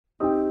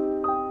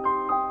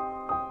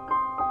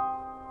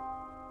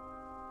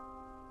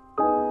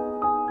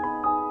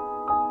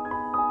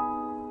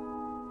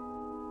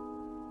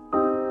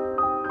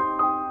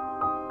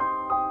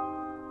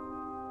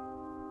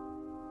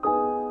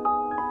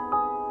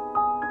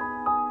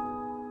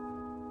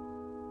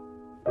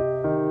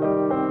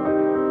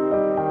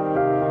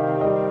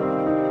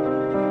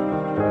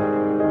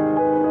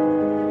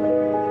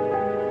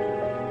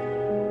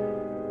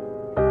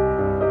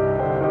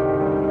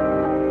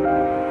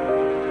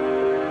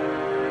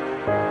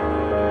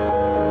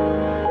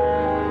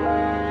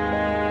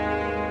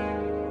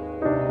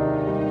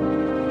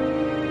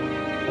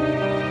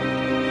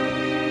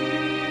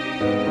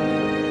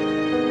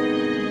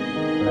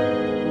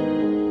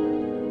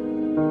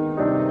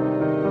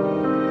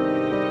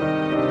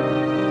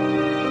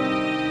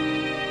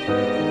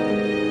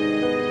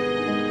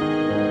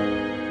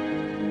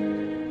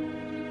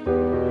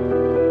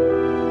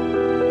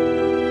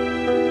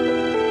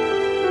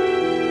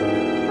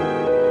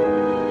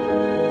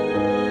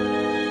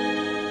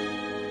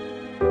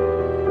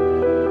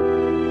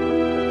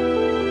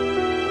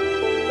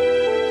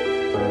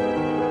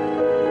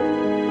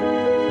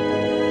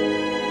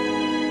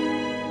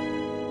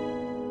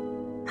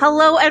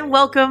and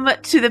welcome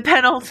to the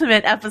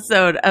penultimate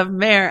episode of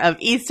Mayor of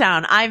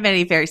Easttown. I'm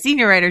Vanity Fair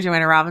senior writer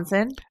Joanna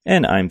Robinson.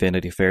 And I'm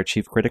Vanity Fair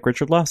chief critic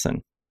Richard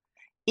Lawson.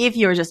 If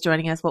you're just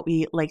joining us, what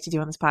we like to do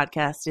on this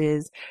podcast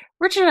is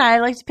Richard and I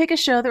like to pick a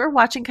show that we're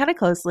watching kind of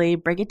closely,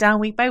 break it down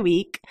week by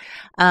week,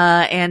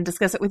 and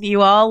discuss it with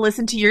you all,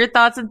 listen to your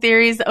thoughts and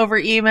theories over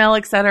email,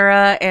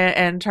 etc.,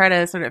 and try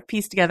to sort of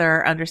piece together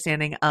our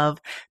understanding of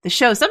the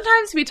show.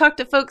 Sometimes we talk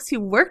to folks who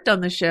worked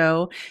on the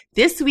show.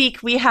 This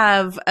week we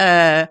have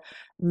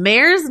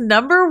Mayor's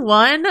number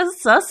one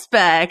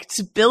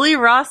suspect, Billy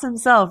Ross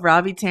himself,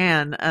 Robbie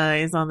Tan,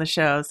 is on the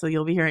show. So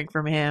you'll be hearing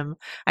from him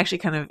actually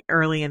kind of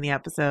early in the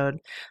episode.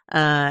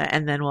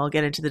 And then we'll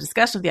get into the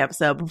discussion of the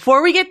episode.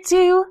 Before we get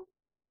to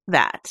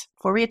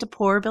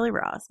poor Billy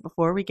Ross,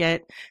 before we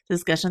get to the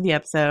discussion of the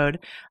episode,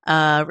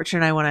 Richard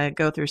and I want to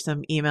go through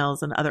some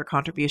emails and other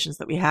contributions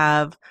that we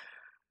have.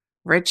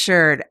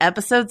 Richard,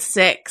 episode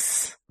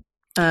 6.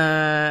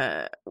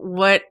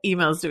 What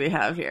emails do we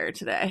have here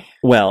today?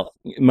 Well,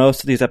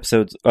 most of these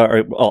episodes,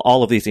 or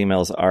all of these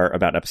emails are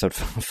about episode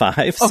 5.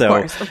 Of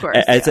course.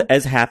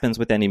 As happens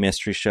with any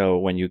mystery show,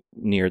 when you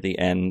near the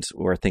end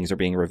where things are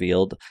being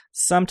revealed,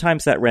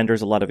 sometimes that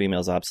renders a lot of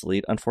emails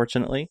obsolete,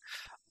 unfortunately.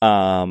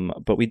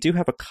 But we do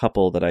have a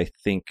couple that I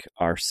think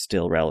are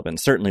still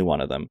relevant. Certainly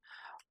one of them.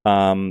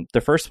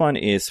 The first one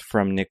is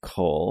from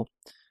Nicole,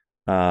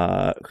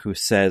 who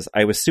says,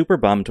 I was super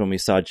bummed when we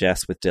saw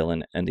Jess with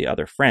Dylan and the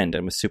other friend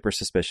and was super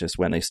suspicious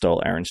when they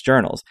stole Aaron's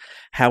journals.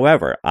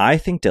 However, I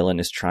think Dylan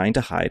is trying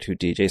to hide who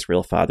DJ's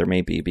real father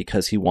may be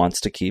because he wants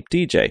to keep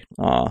DJ.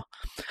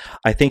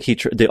 I think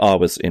the aw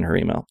was in her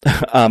email.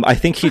 I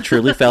think he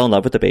truly fell in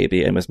love with the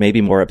baby and was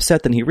maybe more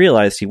upset than he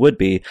realized he would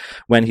be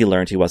when he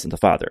learned he wasn't the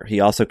father. He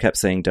also kept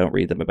saying don't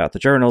read them about the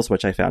journals,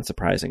 which I found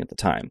surprising at the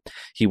time.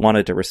 He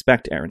wanted to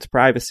respect Aaron's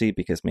privacy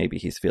because maybe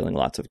he's feeling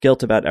lots of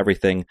guilt about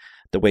everything,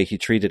 the way he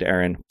treated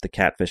Aaron, the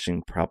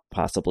catfishing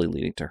possibly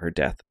leading to her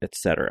death,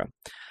 etc.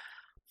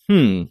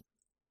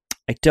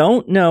 I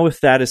don't know if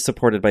that is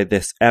supported by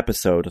this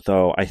episode,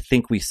 though I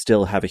think we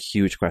still have a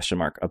huge question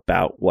mark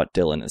about what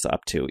Dylan is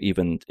up to,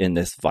 even in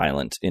this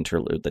violent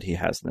interlude that he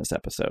has in this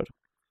episode.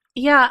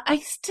 Yeah,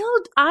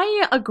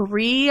 I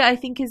agree. I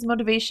think his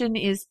motivation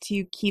is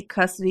to keep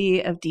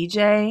custody of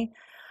DJ.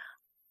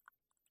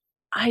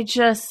 I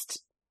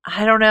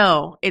don't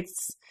know.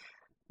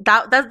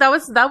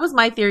 That was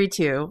my theory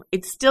too.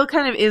 It still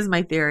kind of is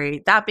my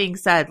theory. That being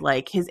said,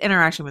 like his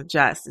interaction with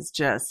Jess is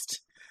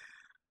just,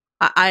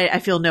 I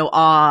feel no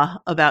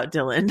awe about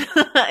Dylan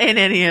in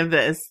any of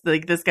this.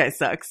 Like this guy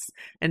sucks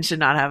and should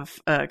not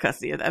have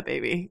custody of that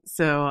baby.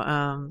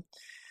 So,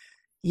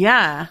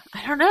 yeah,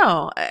 I don't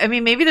know. I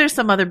mean, maybe there's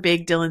some other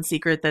big Dylan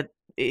secret that,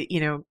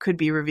 could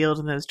be revealed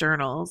in those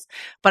journals.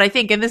 But I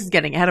think, and this is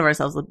getting ahead of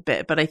ourselves a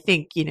bit, but I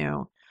think,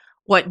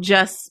 what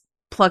Jess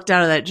plucked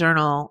out of that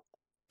journal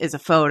is a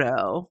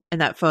photo,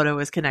 and that photo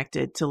is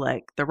connected to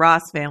like the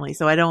Ross family.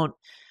 So I don't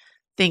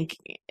think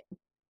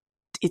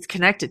it's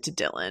connected to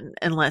Dylan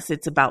unless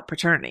it's about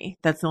paternity.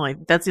 That's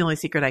the only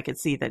secret I could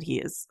see that he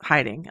is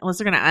hiding, unless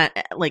they're going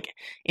to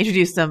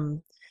introduce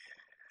some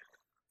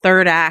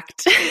third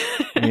act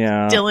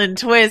Dylan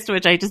twist,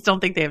 which I just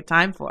don't think they have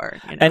time for.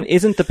 And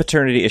isn't the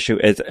paternity issue,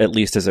 at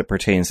least as it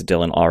pertains to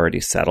Dylan, already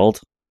settled?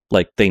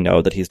 Like they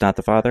know that he's not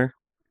the father?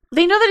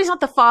 They know that he's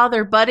not the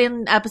father, but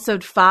in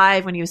episode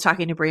 5, when he was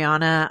talking to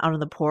Brianna out on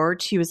the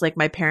porch, he was like,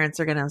 my parents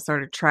are going to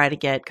sort of try to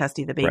get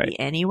custody of the baby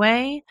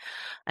anyway.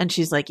 And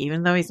she's like,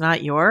 even though he's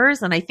not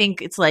yours? And I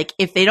think it's like,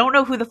 if they don't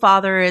know who the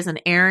father is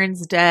and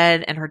Aaron's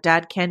dead and her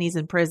dad Kenny's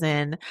in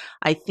prison,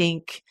 I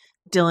think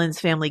Dylan's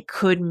family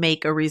could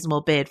make a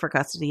reasonable bid for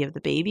custody of the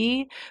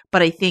baby.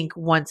 But I think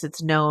once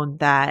it's known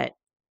that,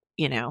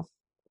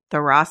 the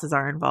Rosses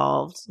are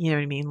involved, you know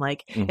what I mean?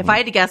 Like, if I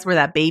had to guess where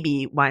that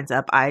baby winds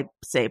up, I'd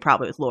say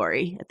probably with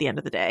Lori at the end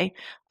of the day.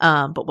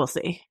 But we'll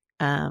see.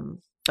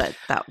 But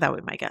that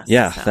would be my guess.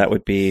 Yeah, so. That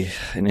would be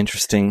an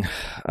interesting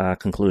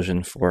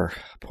conclusion for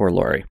poor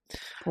Lori.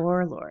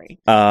 Poor Lori.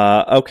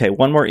 Okay,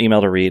 one more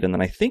email to read, and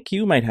then I think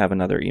you might have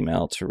another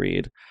email to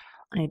read.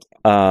 I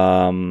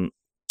do.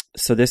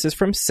 So this is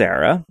from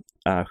Sarah,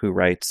 who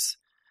writes,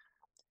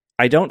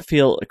 I don't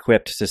feel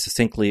equipped to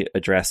succinctly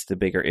address the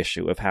bigger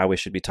issue of how we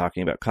should be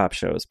talking about cop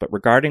shows, but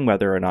regarding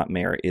whether or not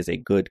Mayor is a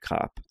good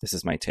cop, this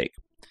is my take.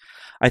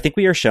 I think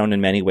we are shown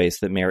in many ways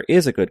that Mayor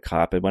is a good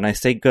cop, and when I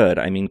say good,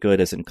 I mean good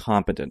as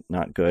incompetent,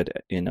 not good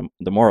in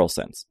the moral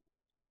sense.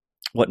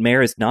 What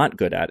Mayor is not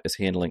good at is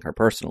handling her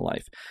personal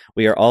life.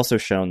 We are also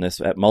shown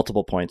this at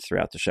multiple points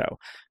throughout the show.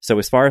 So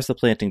as far as the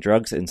planting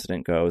drugs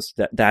incident goes,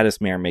 that is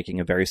Mayor making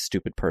a very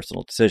stupid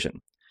personal decision.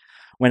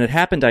 When it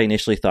happened, I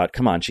initially thought,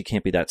 come on, she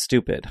can't be that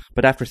stupid.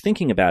 But after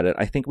thinking about it,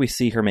 I think we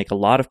see her make a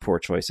lot of poor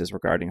choices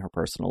regarding her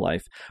personal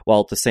life, while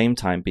at the same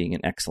time being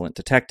an excellent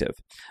detective.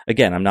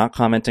 Again, I'm not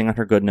commenting on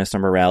her goodness or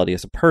morality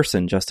as a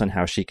person, just on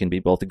how she can be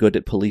both good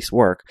at police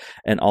work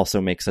and also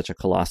make such a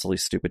colossally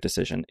stupid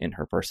decision in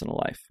her personal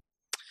life.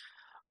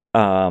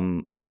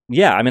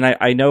 Yeah, I mean,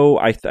 I know,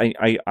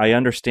 I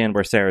understand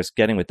where Sarah's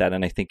getting with that,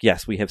 and I think,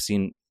 yes, we have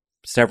seen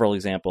several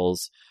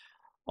examples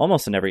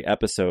almost in every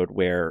episode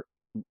where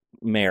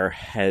Mare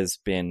has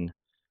been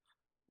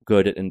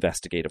good at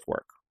investigative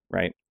work,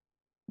 right?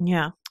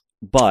 Yeah.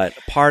 But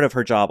part of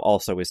her job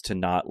also is to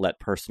not let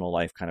personal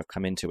life kind of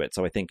come into it.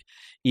 So I think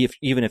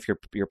even if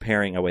you're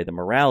paring away the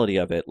morality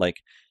of it,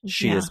 like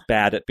she is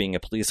bad at being a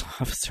police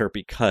officer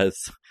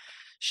because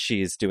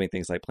she's doing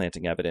things like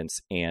planting evidence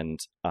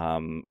and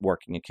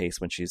working a case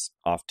when she's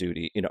off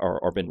duty,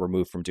 or been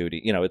removed from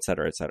duty, et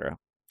cetera, et cetera.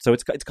 So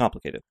it's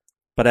complicated.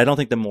 But I don't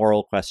think the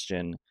moral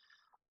question,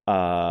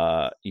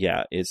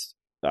 is,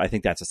 I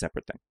think that's a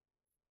separate thing.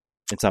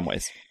 In some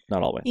ways,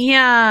 not always.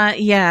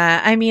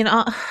 Yeah. I mean,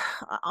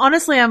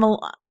 honestly,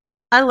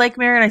 I like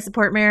Mare and I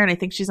support Mare and I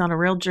think she's on a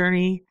real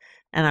journey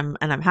and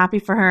I'm happy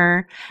for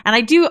her. And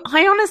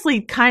I honestly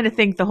kind of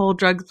think the whole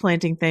drugs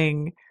planting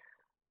thing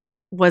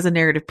was a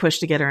narrative push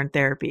to get her in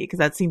therapy, because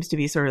that seems to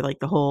be sort of like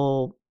the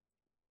whole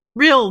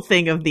real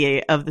thing of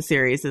the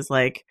series is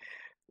like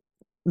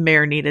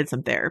Mare needed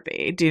some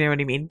therapy. Do you know what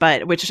I mean?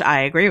 But which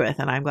I agree with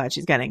and I'm glad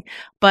she's getting.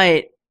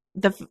 But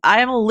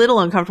I am a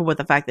little uncomfortable with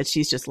the fact that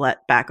she's just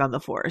let back on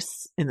the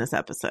force in this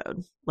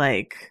episode.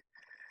 Like,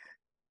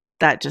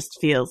 that just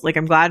feels like,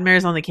 I'm glad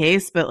Mare's on the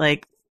case, but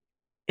like,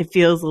 it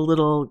feels a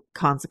little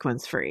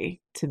consequence free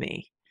to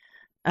me.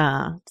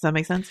 Does that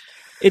make sense?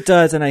 It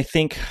does. And I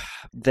think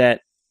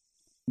that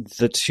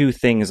the two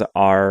things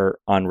are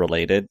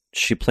unrelated.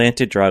 She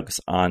planted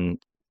drugs on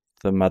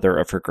the mother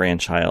of her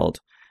grandchild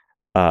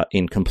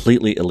in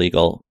completely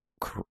illegal,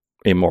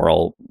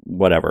 immoral,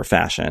 whatever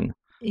fashion.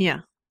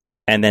 Yeah.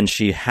 And then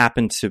she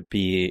happened to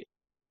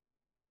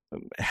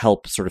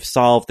help sort of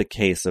solve the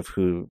case of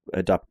who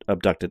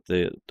abducted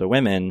the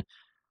women,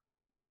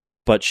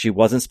 but she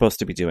wasn't supposed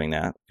to be doing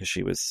that because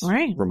she was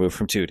removed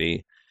from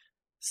duty.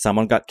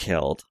 Someone got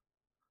killed.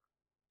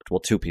 Well,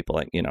 two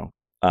people,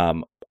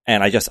 and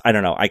I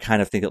don't know. I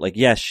kind of think that, like,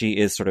 yes, she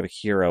is sort of a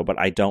hero, but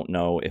I don't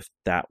know if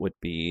that would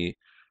be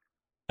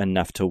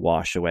enough to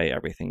wash away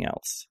everything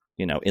else.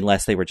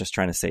 Unless they were just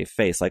trying to save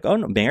face, like, oh,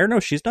 no, Mare, no,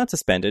 she's not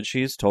suspended.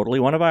 She's totally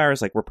one of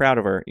ours. Like, we're proud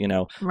of her,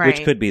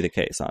 which could be the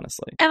case,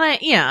 honestly. And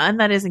and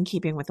that is in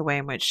keeping with the way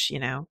in which,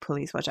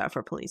 police watch out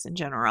for police in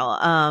general.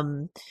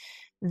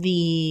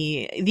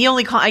 The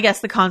only, I guess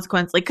the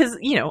consequence, like, cause,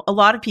 a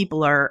lot of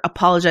people are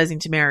apologizing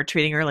to Mare,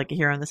 treating her like a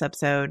hero in this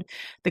episode.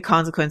 The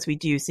consequence we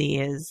do see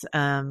is,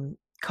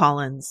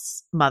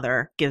 Colin's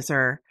mother gives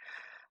her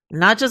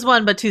not just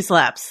one, but two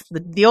slaps.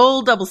 The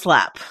old double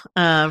slap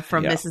from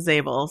Mrs.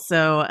 Abel.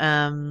 So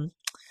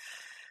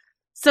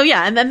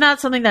yeah, and then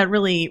that's something that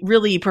really,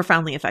 really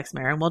profoundly affects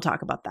Mare, and we'll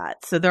talk about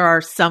that. So there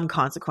are some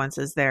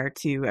consequences there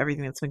to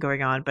everything that's been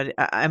going on, but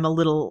I'm a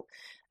little...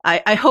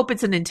 I hope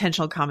it's an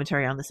intentional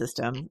commentary on the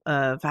system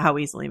of how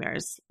easily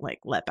Mare's like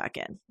let back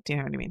in. Do you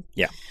know what I mean?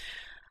 Yeah.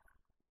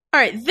 All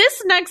right,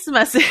 this next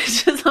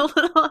message is a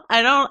little,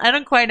 I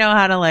don't quite know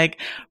how to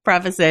like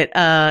preface it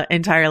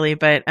entirely,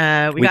 but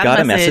we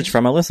got a message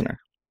from a listener.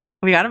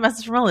 We got a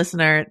message from a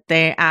listener.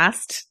 They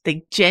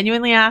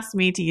genuinely asked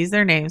me to use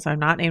their name, so I'm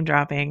not name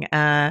dropping.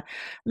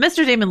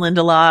 Mr. Damon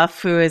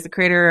Lindelof, who is the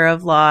creator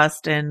of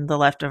Lost and The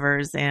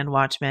Leftovers and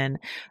Watchmen,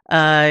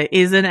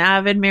 is an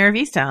avid Mare of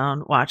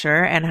Easttown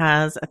watcher and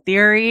has a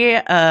theory,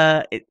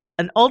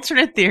 an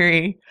alternate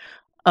theory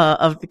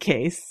of the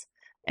case,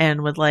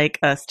 and would like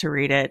us to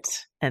read it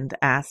and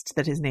asked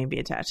that his name be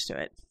attached to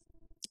it.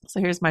 So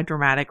here's my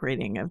dramatic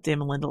reading of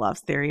Damon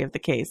Lindelof's theory of the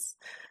case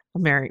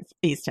of Mare of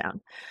Easttown.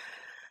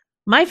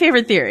 My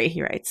favorite theory,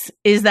 he writes,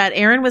 is that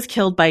Aaron was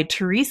killed by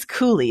Therese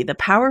Cooley, the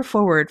power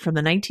forward from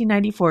the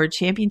 1994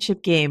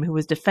 championship game who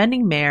was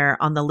defending Mare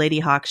on the Lady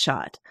Hawk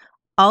shot.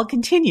 I'll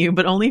continue,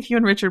 but only if you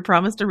and Richard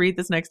promise to read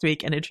this next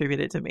week and attribute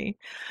it to me.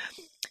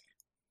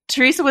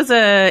 Teresa was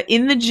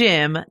in the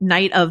gym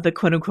night of the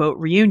quote-unquote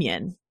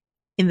reunion.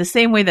 In the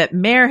same way that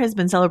Mare has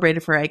been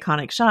celebrated for her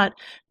iconic shot,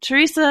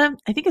 Teresa,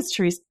 I think it's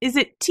Teresa, is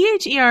it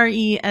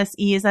Therese?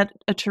 Is that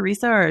a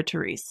Teresa or a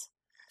Therese?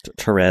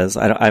 Therese,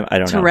 I don't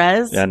know.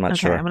 Therese? Yeah, I'm not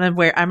sure. I'm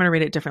gonna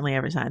read it differently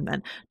every time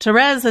then.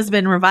 Therese has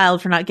been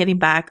reviled for not getting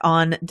back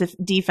on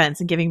defense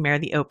and giving Mare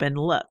the open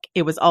look.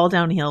 It was all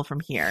downhill from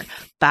here.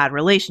 Bad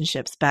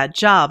relationships, bad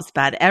jobs,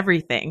 bad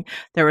everything.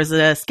 There was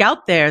a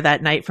scout there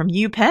that night from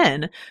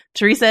UPenn.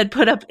 Teresa had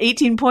put up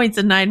 18 points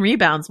and 9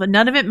 rebounds, but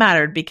none of it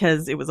mattered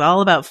because it was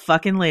all about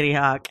fucking Lady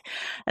Hawk.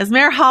 As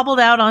Mare hobbled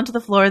out onto the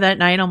floor that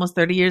night, almost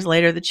 30 years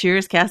later, the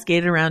cheers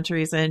cascaded around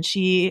Teresa, and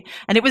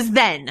it was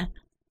then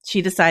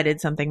she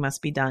decided something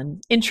must be done.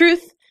 In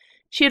truth,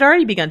 she had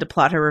already begun to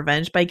plot her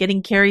revenge by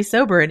getting Carrie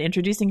sober and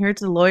introducing her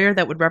to the lawyer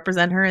that would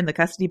represent her in the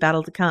custody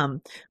battle to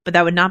come. But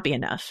that would not be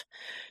enough.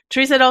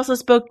 Teresa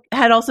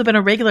had also been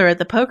a regular at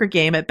the poker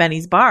game at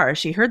Benny's bar.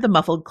 She heard the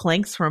muffled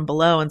clanks from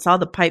below and saw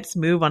the pipes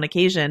move on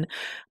occasion.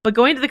 But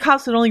going to the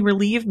cops would only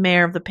relieve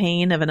Mare of the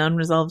pain of an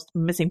unresolved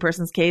missing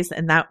persons case,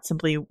 and that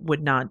simply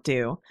would not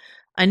do.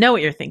 I know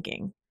what you're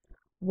thinking.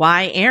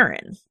 Why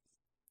Aaron?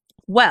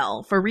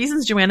 Well, for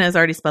reasons Joanna has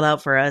already spelled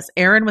out for us,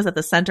 Aaron was at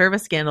the center of a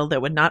scandal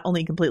that would not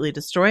only completely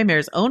destroy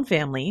Mare's own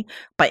family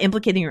by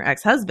implicating her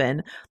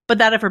ex-husband, but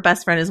that of her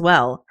best friend as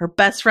well. Her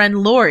best friend,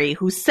 Lori,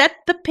 who set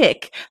the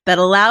pick that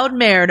allowed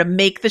Mare to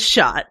make the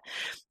shot.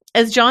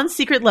 As John's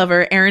secret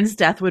lover, Erin's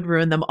death would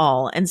ruin them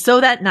all. And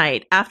so that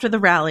night, after the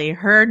rally,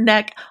 her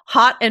neck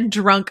hot and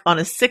drunk on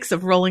a 6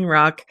 of Rolling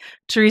Rock,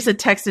 Teresa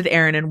texted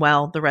Erin, and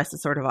well, the rest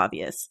is sort of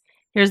obvious.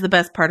 Here's the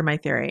best part of my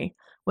theory.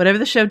 Whatever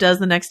the show does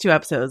the next 2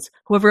 episodes,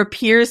 whoever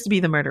appears to be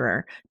the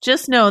murderer,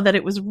 just know that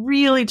it was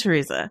really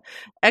Teresa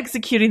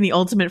executing the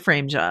ultimate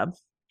frame job.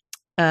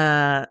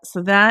 So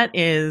that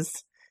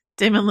is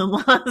Damon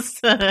Lindelof's,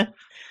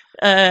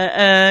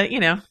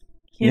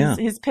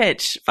 his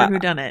pitch for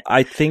whodunit.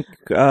 I think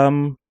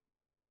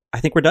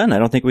we're done. I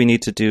don't think we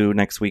need to do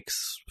next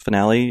week's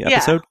finale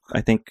episode.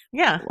 I think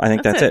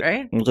that's it.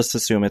 Right? We'll just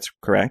assume it's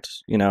correct.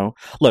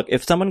 Look,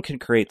 if someone can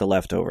create The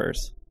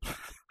Leftovers,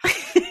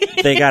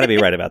 they got to be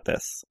right about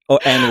this. Oh,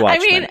 and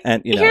Watchmen.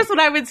 Here's what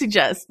I would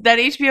suggest: that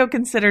HBO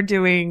consider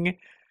doing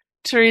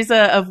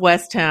Teresa of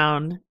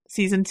Westtown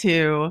season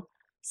 2,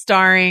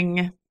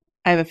 starring.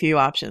 I have a few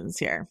options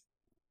here: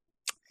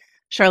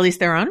 Charlize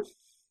Theron,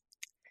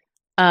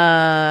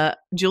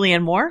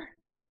 Julianne Moore.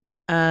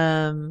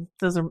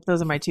 Those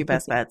are my 2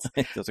 best bets.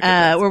 Those are good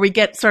bets. Where we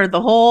get sort of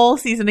the whole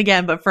season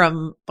again, but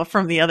from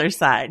the other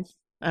side.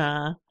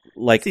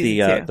 Like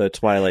the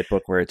Twilight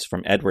book, where it's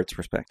from Edward's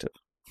perspective.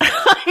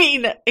 I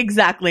mean,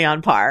 exactly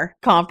on par,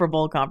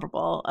 comparable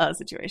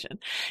situation.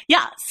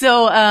 Yeah.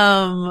 So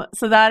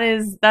that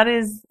is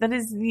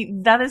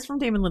from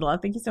Damon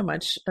Lindelof. Thank you so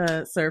much,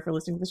 sir, for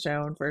listening to the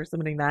show and for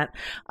submitting that.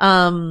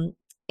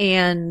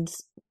 And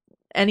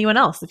anyone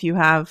else, if you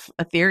have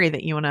a theory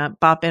that you want to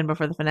bop in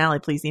before the finale,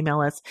 please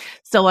email us,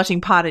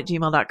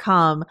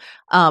 stillwatchingpod@gmail.com.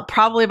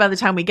 Probably by the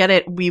time we get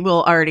it, we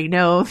will already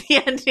know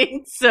the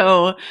ending.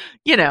 So,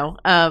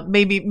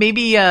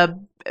 maybe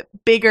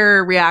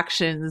bigger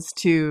reactions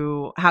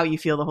to how you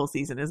feel the whole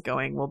season is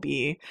going will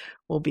be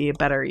a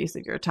better use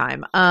of your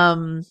time.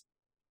 And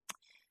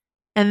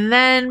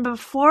then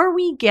before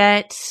we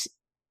let's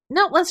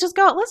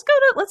go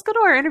to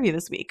our interview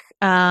this week.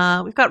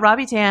 We've got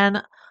Robbie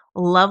Tan,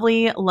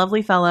 lovely,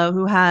 lovely fellow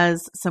who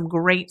has some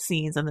great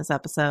scenes in this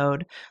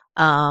episode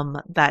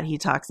that he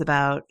talks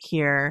about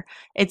here.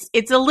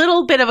 It's a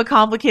little bit of a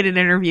complicated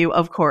interview,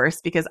 of course,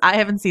 because I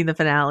haven't seen the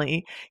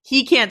finale.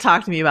 He can't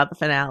talk to me about the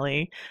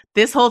finale.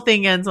 This whole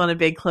thing ends on a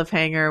big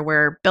cliffhanger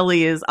where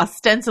Billy is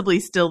ostensibly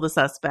still the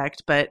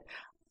suspect, but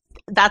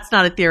that's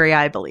not a theory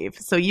I believe.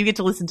 So you get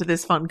to listen to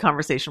this fun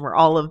conversation where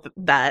all of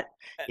that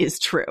is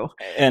true.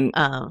 And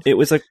it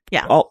was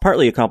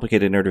partly a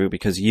complicated interview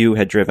because you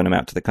had driven him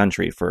out to the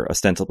country for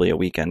ostensibly a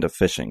weekend of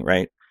fishing,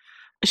 right?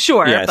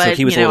 Sure, yeah, but so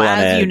he was a little on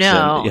edge.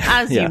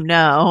 You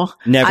know,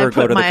 never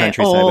go to the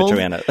countryside with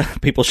Joanna.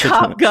 People should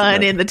Top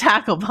Gun in the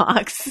tackle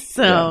box.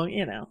 So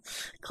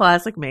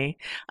classic me.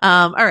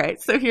 All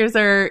right, so here's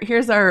our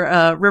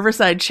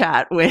Riverside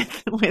chat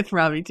with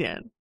Robbie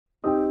Tan.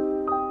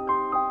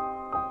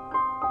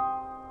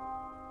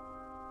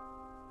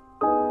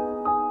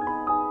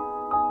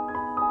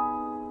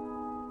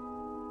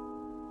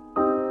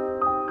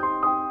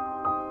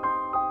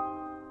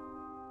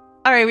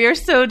 All right, we are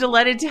so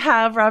delighted to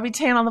have Robbie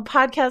Tan on the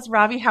podcast.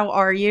 Robbie, how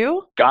are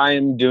you? I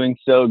am doing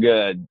so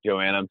good,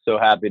 Joanne. I'm so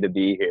happy to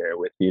be here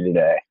with you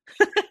today.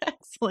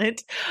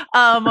 Excellent.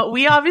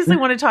 We obviously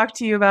want to talk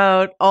to you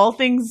about all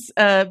things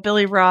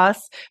Billy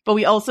Ross, but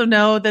we also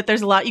know that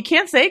there's a lot you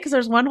can't say because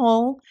there's one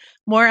whole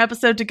more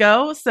episode to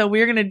go. So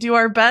we're going to do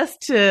our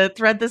best to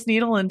thread this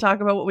needle and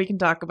talk about what we can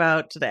talk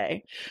about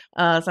today.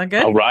 Sound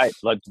good? All right,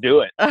 let's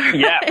do it. All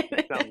yeah,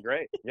 right. sounds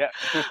great. Yeah.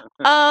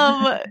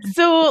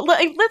 So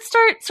let's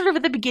start sort of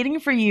at the beginning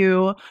for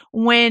you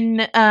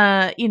when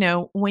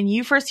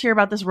you first hear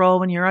about this role,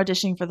 when you're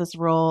auditioning for this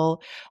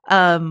role,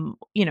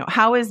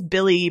 how is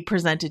Billy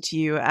presented to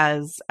you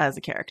as a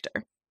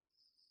character?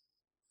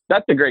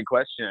 That's a great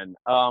question.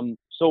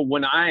 So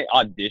when I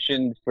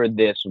auditioned for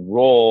this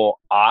role,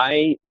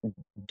 I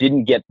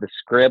didn't get the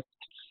script.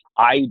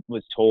 I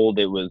was told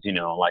it was,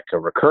 like a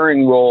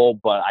recurring role,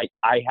 but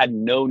I had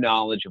no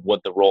knowledge of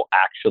what the role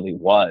actually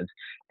was.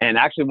 And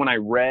actually, when I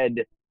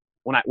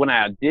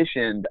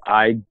auditioned,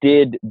 I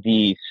did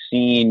the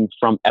scene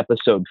from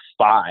episode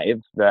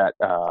 5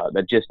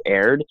 that just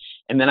aired,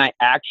 and then I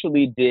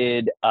actually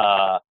did.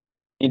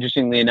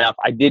 Interestingly enough,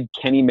 I did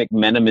Kenny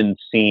McMenamin's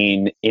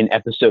scene in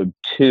episode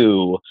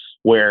 2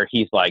 where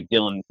he's like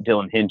Dylan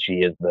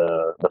Hinchy is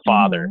the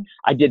father. Mm-hmm.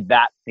 I did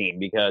that scene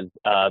because,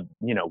 I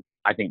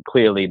think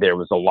clearly there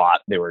was a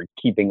lot they were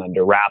keeping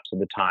under wraps at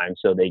the time.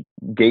 So they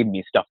gave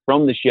me stuff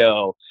from the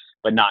show,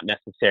 but not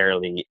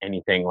necessarily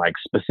anything like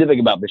specific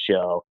about the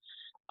show.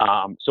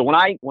 So when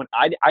I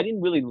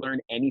didn't really learn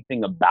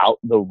anything about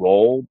the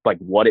role, like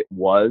what it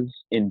was,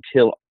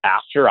 until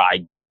after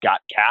I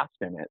got cast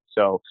in it.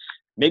 So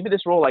maybe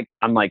this role, like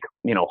I'm like,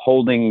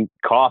 holding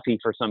coffee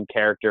for some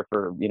character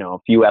for, a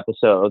few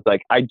episodes.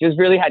 Like I just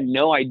really had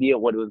no idea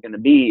what it was going to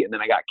be. And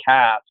then I got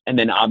cast. And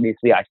then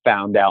obviously I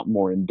found out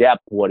more in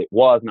depth what it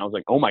was. And I was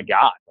like, oh my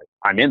God, like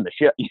I'm in the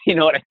ship. You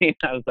know what I mean?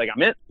 I was like,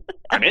 I'm in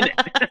it.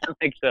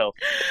 Like, so.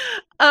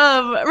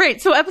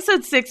 Right. So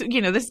episode 6,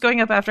 this is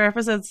going up after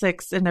episode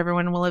 6, and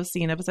everyone will have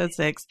seen episode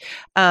 6.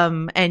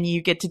 And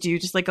you get to do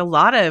just like a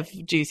lot of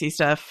juicy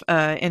stuff,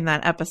 in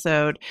that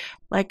episode.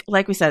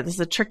 Like we said, this is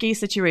a tricky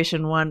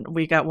situation.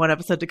 We got one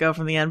episode to go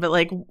from the end, but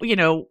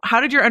how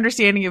did your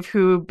understanding of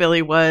who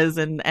Billy was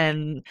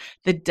and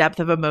the depth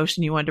of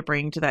emotion you wanted to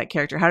bring to that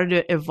character, how did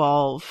it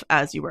evolve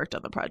as you worked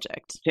on the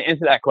project? To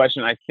answer that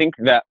question, I think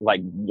that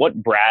like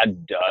what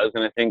Brad does,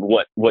 and I think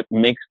what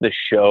makes the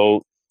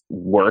show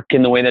work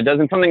in the way that it does,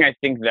 and something I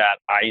think that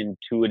I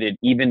intuited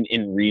even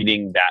in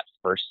reading that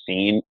first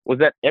scene, was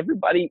that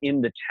everybody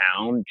in the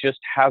town just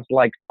has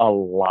like a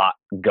lot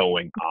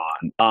going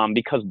on,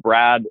 because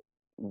Brad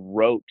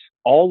wrote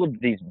all of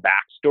these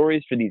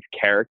backstories for these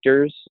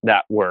characters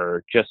that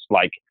were just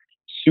like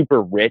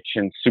super rich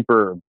and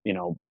super,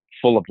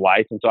 full of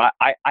life. And so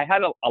I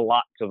had a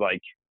lot to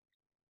like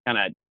kind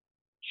of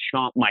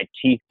chomp my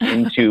teeth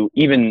into,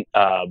 even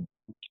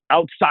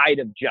outside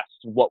of just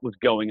what was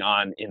going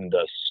on in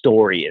the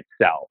story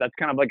itself. That's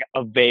kind of like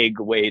a vague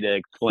way to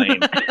explain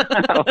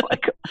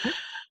like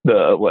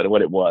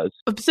what it was.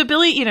 So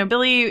Billy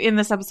in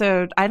this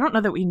episode, I don't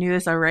know that we knew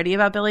this already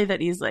about Billy, that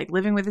he's like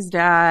living with his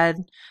dad.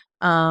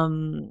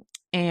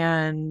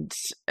 And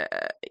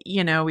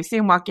we see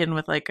him walk in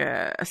with like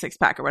a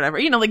 6-pack or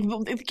whatever, like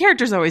the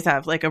characters always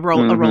have like a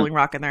rolling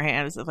rock in their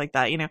hand and stuff like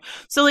that,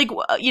 so like,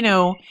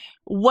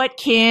 what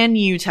can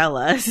you tell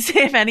us,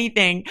 if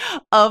anything,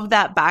 of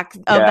that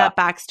that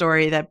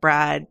backstory that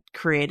Brad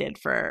created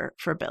for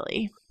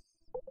Billy?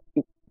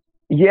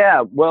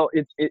 Yeah, well,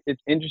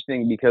 it's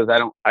interesting because I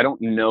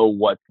don't know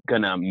what's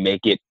gonna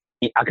make it,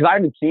 because I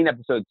haven't seen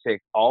episode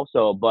 6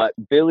 also, but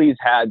Billy's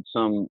had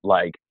some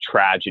like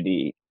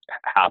tragedy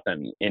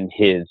happen in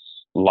his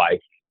life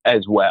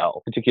as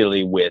well,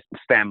 particularly with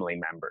family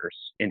members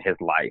in his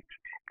life,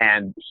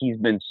 and he's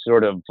been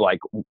sort of like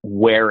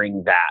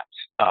wearing that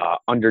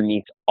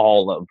underneath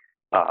all of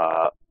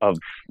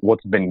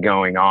what's been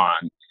going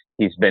on.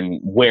 He's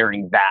been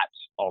wearing that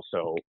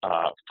also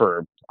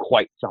for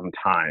quite some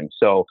time.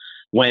 So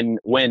when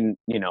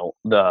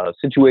the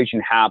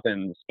situation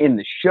happens in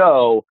the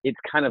show, it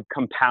kind of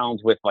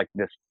compounds with like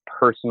this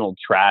personal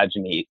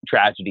tragedy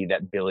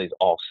that Billy's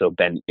also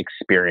been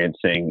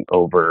experiencing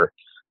over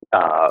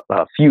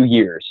a few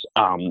years.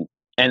 And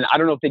I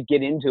don't know if they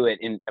get into it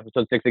in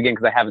episode 6 again,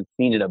 because I haven't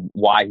seen it, of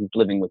why he's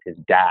living with his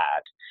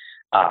dad.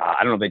 I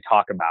don't know if they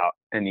talk about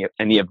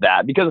any of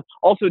that, because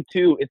also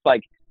too, it's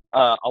like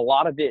a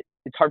lot of it,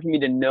 it's hard for me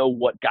to know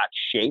what got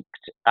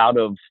shaped out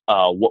of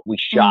what we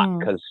shot,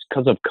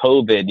 because of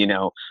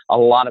COVID, a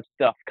lot of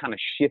stuff kind of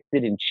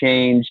shifted and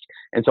changed.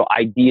 And so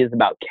ideas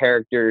about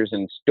characters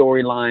and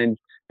storylines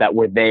that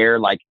were there,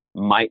 like,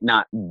 might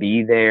not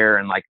be there,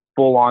 and like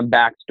full on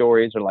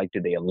backstories, or like,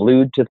 do they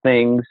allude to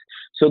things?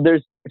 So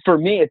for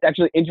me, it's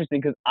actually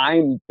interesting because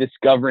I'm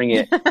discovering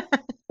it,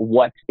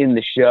 what's in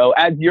the show,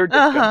 as you're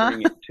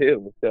discovering it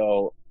too.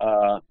 So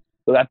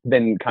that's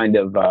been kind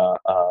of,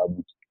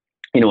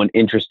 an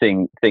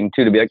interesting thing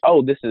too, to be like,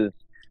 oh, this is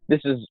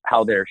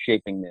how they're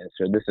shaping this,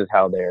 or this is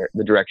how the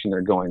direction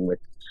they're going with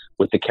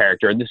the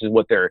character, and this is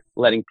what they're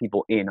letting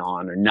people in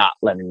on or not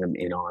letting them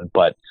in on.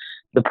 But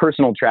the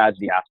personal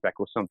tragedy aspect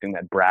was something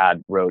that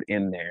Brad wrote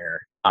in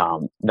there.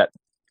 That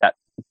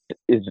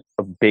is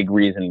a big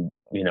reason,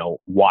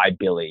 why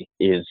Billy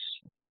is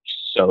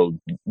so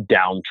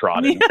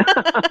downtrodden.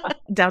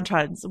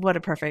 Downtrodden. What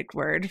a perfect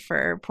word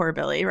for poor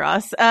Billy,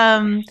 Ross.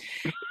 Something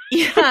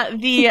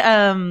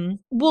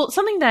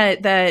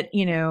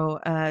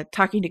that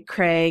talking to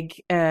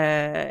Craig,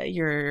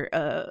 your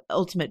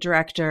ultimate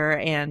director,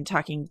 and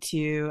talking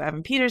to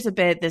Evan Peters a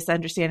bit, this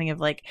understanding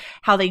of like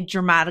how they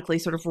dramatically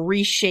sort of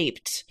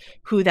reshaped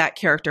who that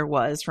character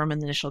was from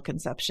an initial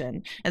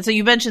conception. And so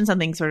you mentioned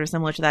something sort of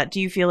similar to that. Do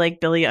you feel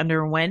like Billy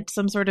underwent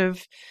some sort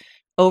of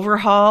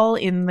overhaul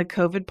in the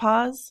COVID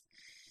pause?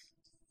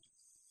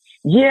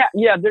 Yeah.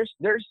 There's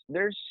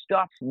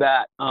stuff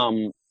that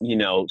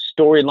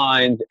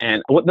storylines,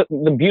 and what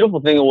the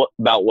beautiful thing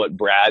about what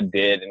Brad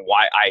did, and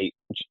why I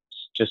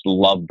just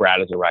love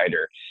Brad as a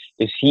writer,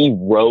 is he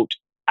wrote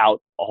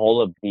out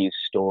all of these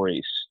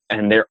stories,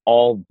 and they're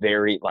all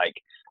very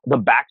like, the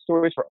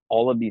backstories for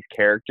all of these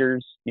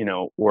characters,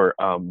 were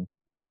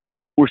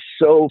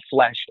so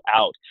fleshed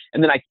out.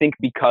 And then I think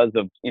because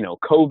of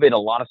COVID, a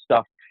lot of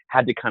stuff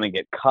had to kind of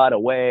get cut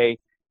away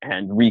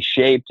and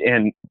reshaped.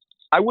 And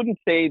I wouldn't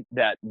say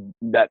that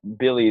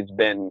Billy's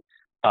been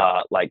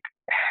like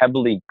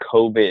heavily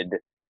COVID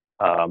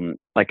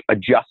like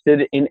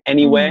adjusted in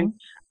any way.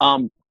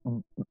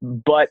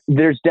 But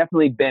there's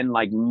definitely been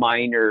like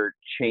minor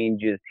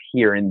changes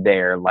here and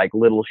there, like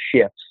little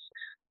shifts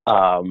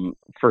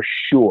for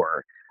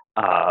sure.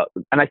 And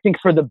I think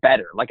for the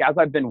better. Like, as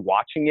I've been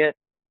watching it,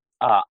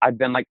 I've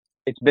been like,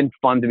 it's been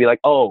fun to be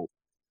like, oh,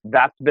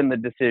 that's been the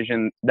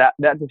decision, that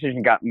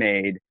decision got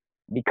made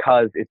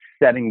because it's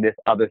setting this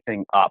other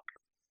thing up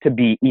to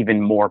be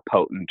even more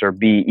potent, or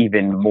be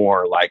even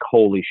more like,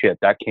 holy shit,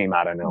 that came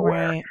out of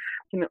nowhere. Right.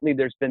 Definitely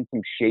there's been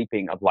some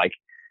shaping of like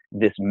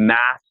this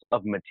mass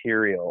of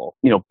material,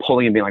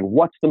 pulling and being like,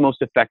 what's the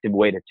most effective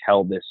way to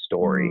tell this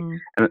story?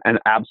 And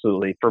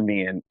absolutely for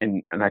me,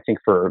 and I think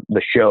for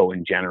the show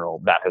in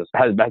general, that has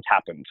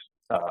happened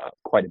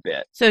quite a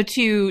bit. So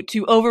to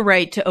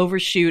overwrite, to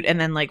overshoot, and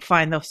then like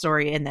find the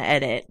story in the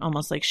edit,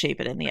 almost like shape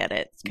it in the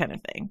edit kind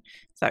of thing.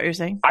 Is that what you're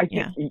saying? I think,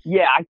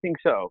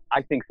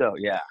 I think so.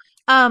 Yeah.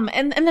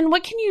 And then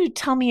what can you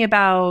tell me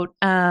about,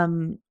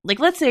 like,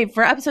 let's say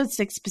for episode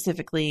 6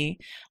 specifically,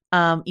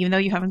 even though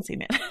you haven't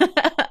seen it,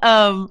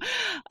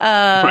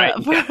 right.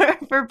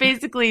 for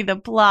basically the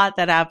plot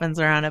that happens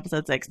around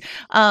episode 6,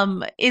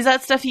 is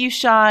that stuff you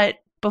shot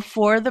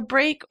before the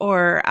break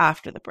or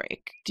after the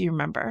break? Do you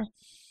remember?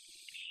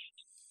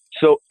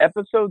 So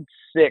episode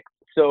 6,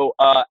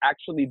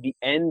 actually the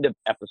end of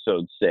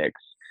episode 6,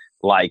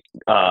 like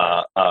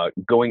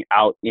going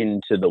out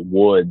into the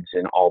woods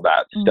and all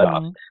that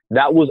stuff,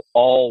 that was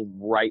all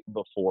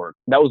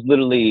that was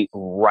literally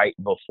right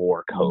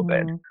before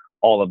COVID,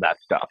 all of that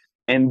stuff.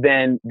 And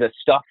then the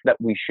stuff that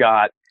we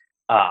shot,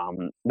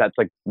 that's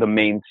like the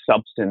main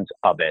substance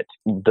of it,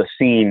 the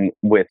scene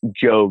with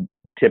Joe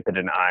Tippett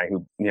and I,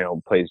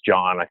 who, plays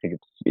John. I think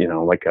it's,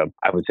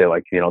 I would say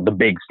like, the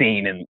big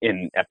scene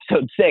in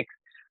episode 6.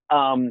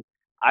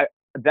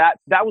 That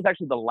was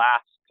actually the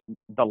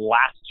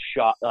last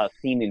shot,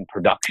 scene in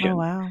production. Oh,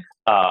 wow.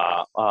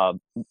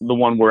 The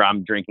one where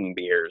I'm drinking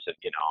beers and,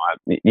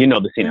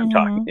 the scene I'm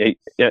talking.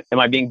 Am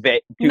I being too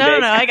vague? No,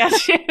 I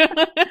got you.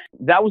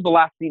 That was the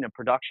last scene of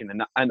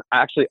production. And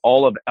actually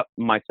all of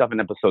my stuff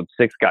in episode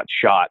 6 got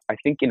shot, I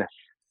think, in a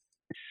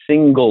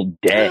single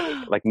day,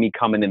 like me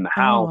coming in the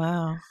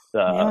house,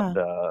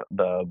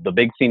 the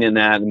big scene in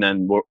that. And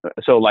then,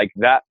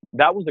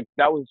 that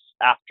was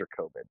after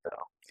COVID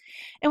though.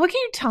 And what can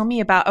you tell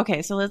me about,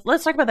 okay, so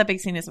let's talk about that big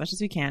scene as much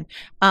as we can.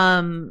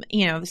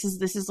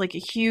 This is like a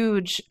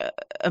huge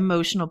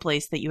emotional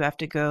place that you have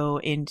to go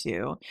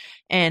into.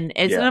 And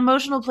it's an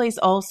emotional place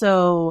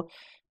also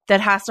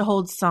that has to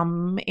hold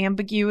some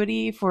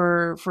ambiguity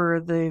for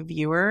the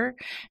viewer.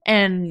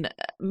 And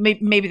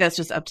maybe that's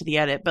just up to the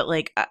edit. But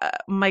like,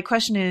 my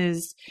question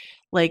is,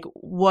 like,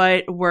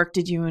 what work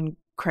did you and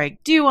Craig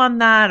do on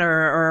that?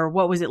 Or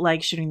what was it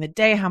like shooting the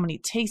day? How many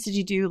takes did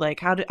you do? Like,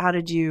 how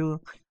did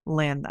you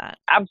land that?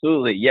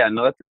 Absolutely. Yeah,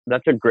 no,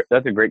 that's a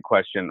great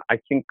question. I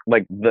think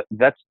like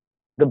that's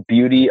the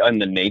beauty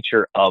and the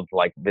nature of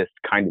like this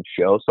kind of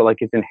show. So like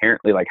it's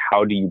inherently like,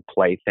 how do you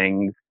play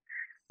things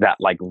that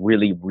like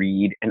really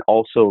read and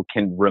also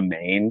can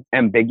remain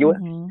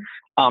ambiguous?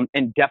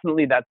 And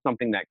definitely that's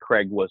something that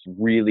Craig was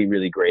really,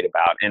 really great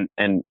about.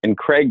 And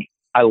Craig,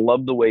 I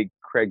love the way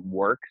Craig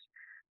works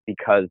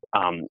because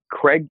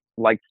Craig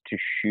likes to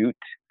shoot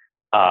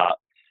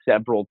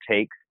several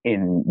takes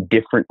in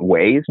different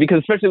ways, because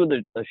especially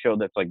with a show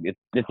that's like,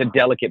 it's a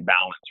delicate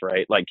balance,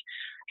 right? Like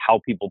how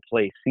people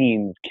play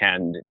scenes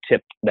can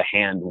tip the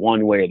hand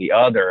one way or the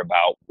other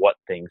about what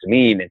things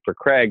mean. And for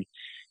Craig,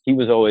 he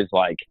was always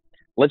like,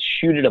 let's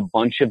shoot it a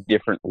bunch of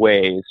different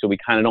ways so we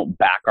kind of don't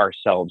back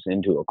ourselves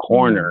into a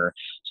corner,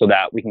 so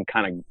that we can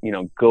kind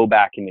of, go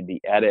back into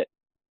the edit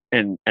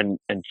and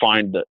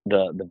find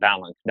the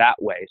balance that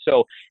way.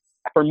 So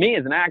for me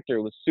as an actor,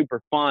 it was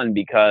super fun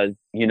because,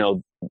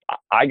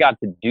 I got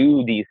to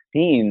do these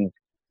scenes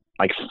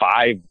like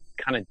 5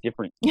 kind of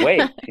different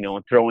ways,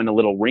 and throw in a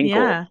little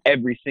wrinkle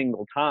every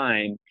single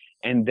time.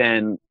 And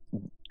then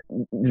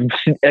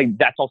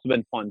that's also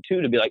been fun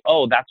too, to be like,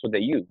 oh, that's what they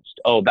used.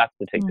 Oh, that's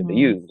the take that they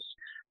used.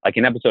 Like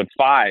in episode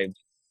 5,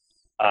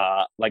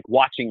 like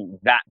watching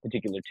that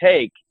particular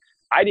take,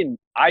 I didn't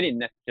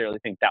necessarily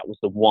think that was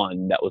the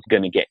one that was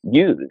going to get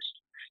used.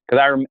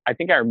 Because I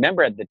think I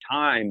remember at the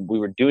time we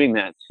were doing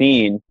that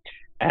scene,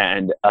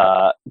 and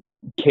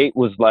Kate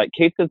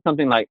said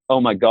something like,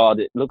 "Oh my God,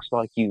 it looks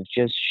like you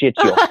just shit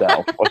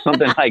yourself," or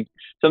something like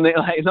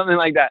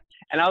that.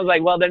 And I was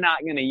like, "Well, they're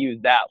not going to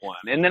use that one."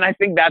 And then I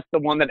think that's the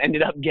one that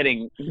ended up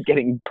getting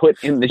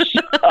put in the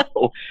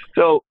show.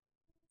 So,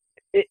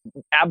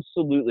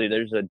 absolutely,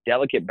 there's a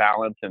delicate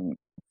balance, and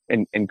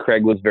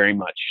Craig was very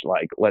much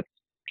like, let's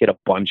get a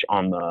bunch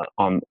on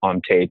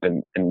tape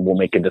and we'll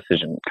make a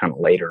decision kind of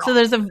later on. So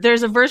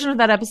there's a version of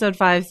that episode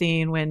 5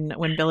 scene when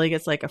Billy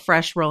gets like a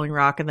fresh Rolling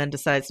Rock and then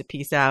decides to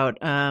peace out,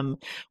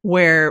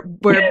 where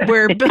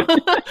Billy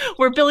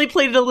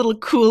played it a little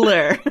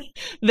cooler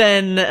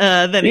than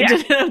he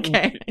did.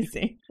 Okay, I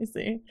see.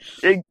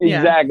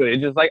 Exactly.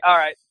 It's just like, all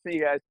right, see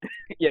you guys.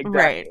 Yeah,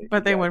 exactly. Right,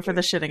 but they went for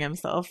the shitting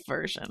himself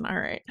version. All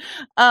right.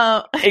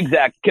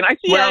 Exactly. Can I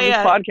swear on this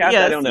podcast?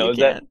 Yes, I don't know. Is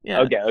that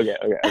okay?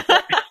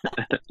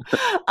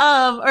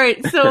 All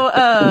right. So,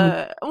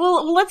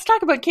 well, let's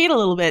talk about Kate a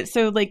little bit.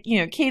 So, like,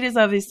 Kate is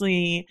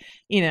obviously,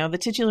 the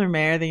titular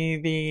mayor,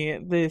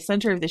 the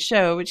center of the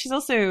show, but she's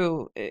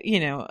also,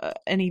 an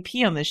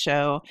EP on the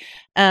show.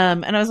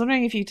 And I was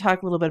wondering if you could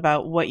talk a little bit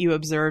about what you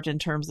observed in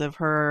terms of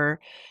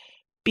her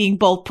being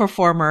both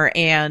performer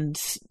and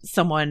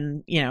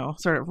someone,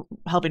 sort of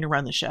helping to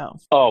run the show?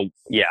 Oh,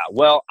 yeah.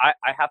 Well, I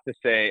have to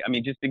say, I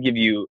mean, just to give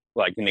you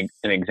like an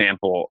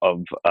example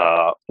of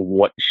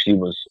what she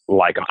was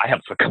like, I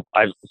have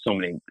so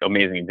many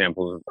amazing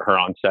examples of her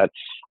on set.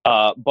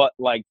 But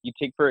like, you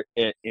take for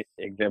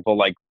example,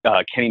 like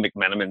Kenny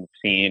McMenamin's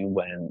scene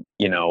when,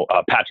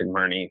 Patrick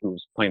Murney,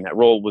 who's playing that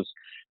role, was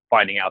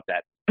finding out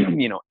that,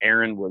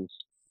 Aaron was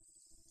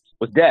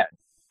dead.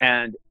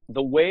 And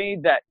the way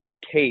that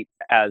Kate,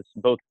 as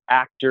both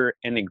actor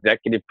and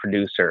executive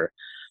producer,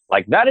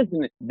 like that is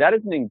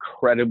an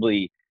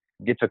incredibly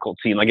difficult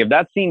scene. Like if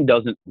that scene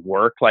doesn't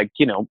work, like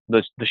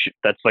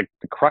that's like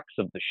the crux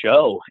of the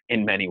show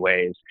in many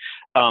ways.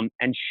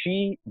 And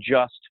she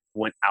just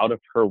went out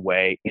of her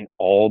way in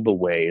all the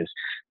ways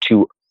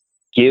to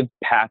give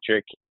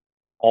Patrick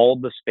all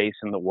the space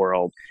in the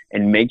world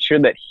and make sure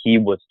that he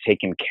was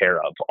taken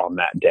care of on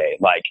that day.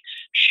 Like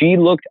she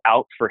looked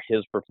out for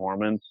his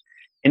performance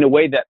in a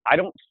way that I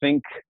don't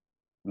think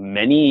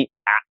many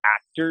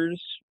actors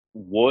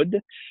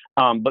would,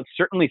 but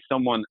certainly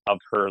someone of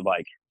her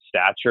like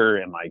stature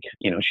and like,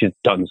 she's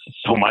done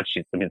so much.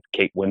 It's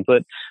Kate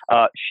Winslet.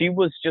 She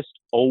was just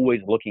always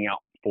looking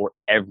out for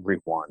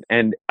everyone.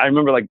 And I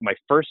remember like my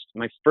first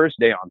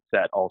day on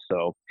set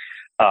also,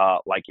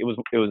 like it was,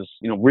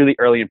 really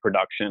early in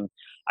production.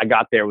 I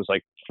got there, it was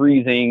like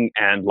freezing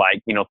and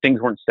like,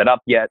 things weren't set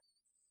up yet.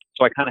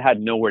 So I kind of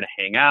had nowhere to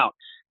hang out.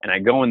 And I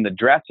go in the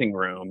dressing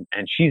room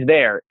and she's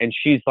there and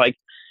she's like,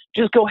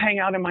 just go hang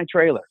out in my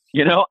trailer,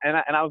 And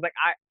I was like,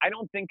 I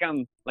don't think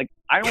I'm like,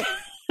 I don't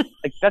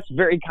like, that's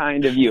very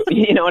kind of you.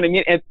 You know what I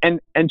mean?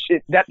 And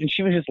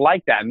she was just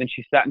like that. And then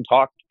she sat and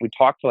talked. We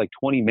talked for like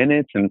 20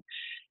 minutes and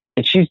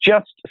she's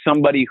just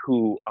somebody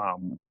who,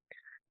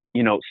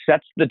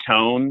 sets the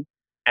tone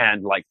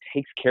and like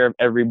takes care of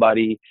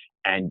everybody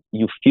and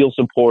you feel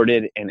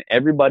supported and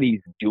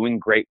everybody's doing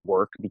great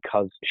work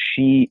because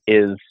she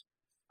is,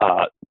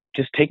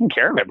 just taking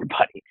care of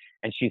everybody.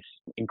 And she's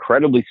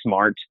incredibly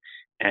smart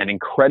and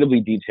incredibly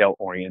detail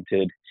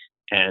oriented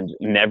and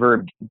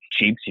never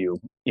cheats you,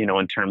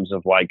 in terms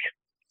of like,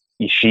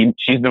 she's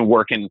been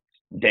working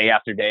day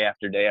after day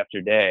after day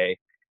after day.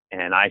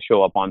 And I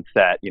show up on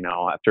set,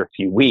 after a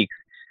few weeks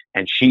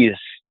and she's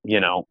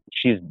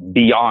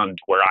beyond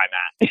where I'm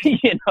at,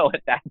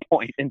 at that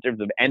point in terms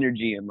of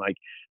energy. And like,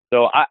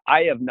 so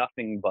I have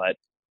nothing but,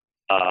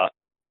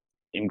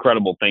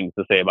 incredible things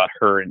to say about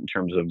her in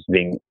terms of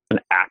being an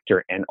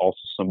actor and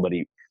also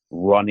somebody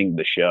running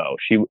the show.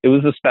 It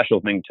was a special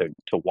thing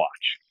to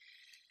watch.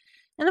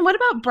 And then what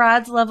about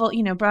Brad's level?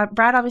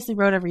 Brad obviously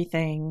wrote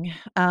everything.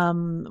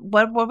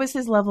 What was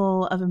his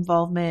level of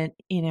involvement,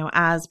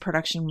 as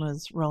production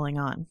was rolling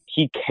on?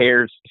 He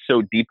cares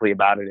so deeply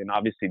about it. And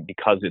obviously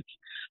because it's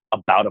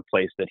about a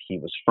place that he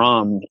was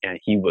from and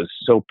he was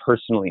so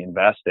personally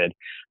invested,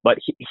 but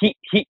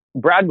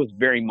Brad was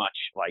very much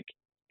like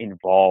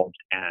involved.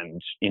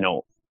 And,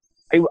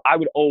 I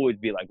would always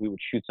be like, we would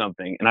shoot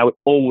something and I would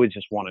always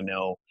just want to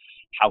know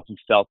how he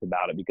felt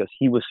about it because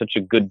he was such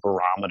a good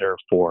barometer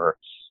for,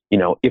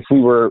 if we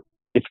were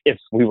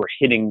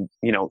hitting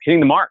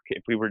the mark,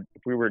 if we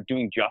were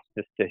doing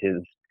justice to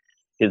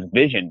his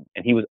vision.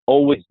 And he was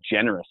always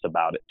generous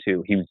about it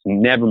too. He would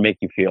never make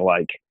you feel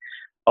like,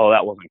 oh,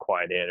 that wasn't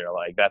quite it. Or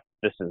like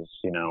this is,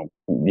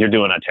 you're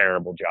doing a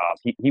terrible job.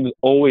 He was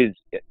always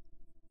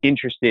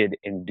interested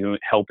in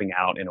helping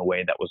out in a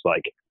way that was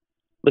like,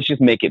 let's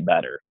just make it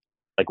better.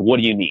 Like,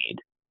 what do you need?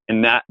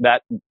 And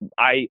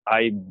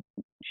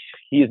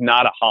he is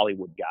not a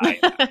Hollywood guy.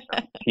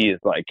 He is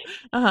like,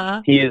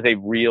 he is a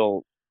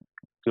real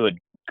good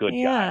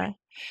guy.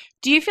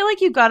 Do you feel like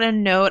you got a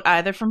note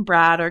either from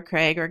Brad or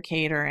Craig or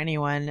Kate or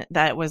anyone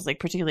that was like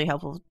particularly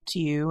helpful to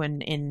you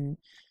and in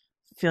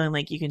feeling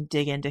like you can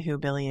dig into who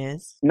Billy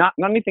is? Not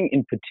anything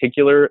in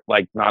particular,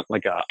 like not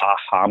like a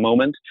aha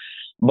moment,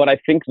 but I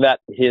think that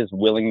his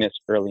willingness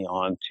early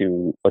on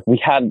to like, we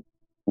had,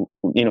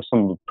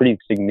 some pretty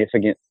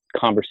significant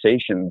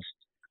conversations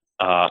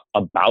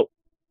about,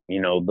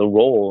 the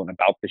role and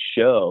about the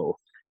show.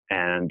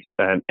 And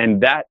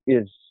that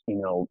is,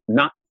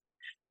 not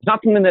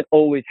something that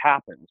always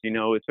happens,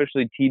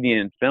 especially TV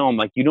and film.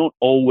 Like you don't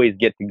always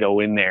get to go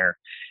in there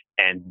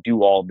and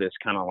do all this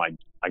kind of like,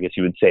 I guess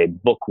you would say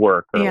book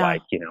work or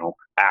like,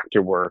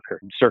 actor work or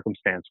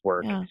circumstance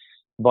work. Yeah.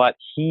 But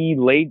he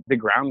laid the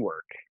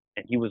groundwork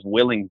and he was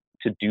willing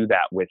to do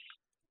that with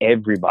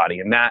everybody.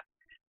 And that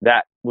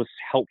was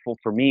helpful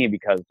for me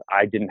because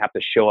I didn't have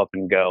to show up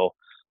and go,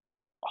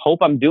 hope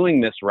I'm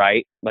doing this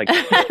right. Like,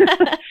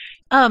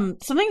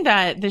 something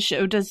that the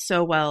show does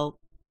so well,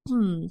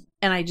 and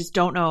I just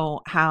don't know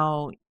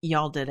how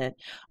y'all did it,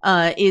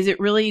 is it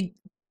really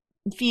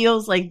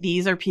feels like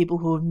these are people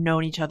who have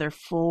known each other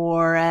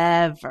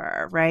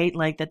forever, right?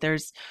 Like that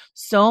there's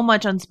so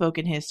much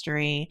unspoken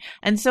history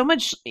and so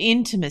much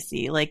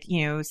intimacy, like,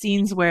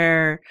 scenes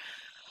where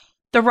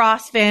the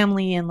Ross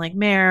family and like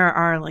Mare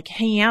are like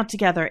hanging out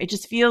together. It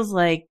just feels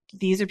like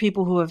these are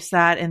people who have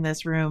sat in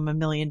this room a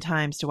million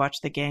times to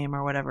watch the game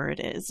or whatever it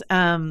is.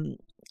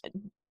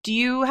 Do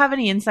you have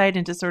any insight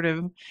into sort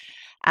of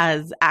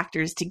as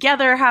actors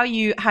together, how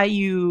you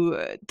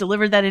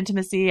delivered that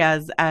intimacy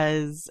as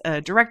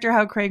a director,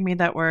 how Craig made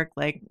that work.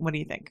 Like, what do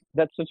you think?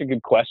 That's such a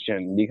good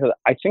question, because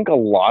I think a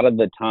lot of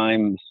the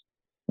times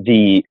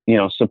the,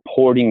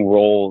 supporting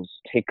roles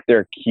take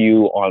their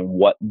cue on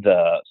what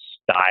the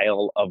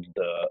style of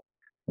the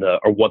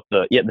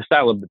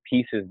style of the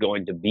piece is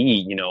going to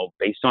be,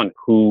 based on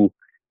who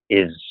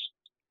is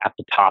at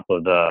the top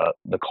of the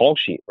call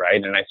sheet,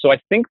 right? And I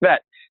think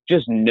that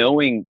just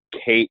knowing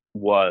Kate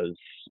was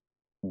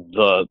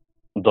the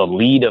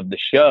lead of the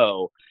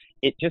show,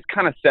 it just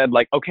kind of said,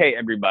 like, okay,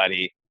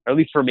 everybody, or at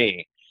least for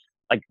me,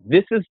 like,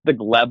 this is the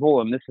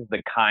level and this is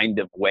the kind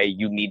of way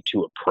you need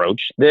to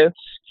approach this.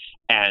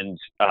 And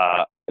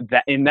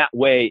that in that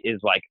way is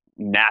like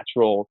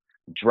natural,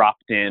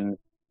 dropped in,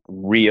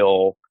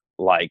 real,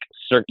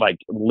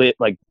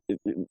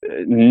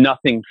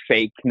 nothing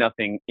fake,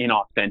 nothing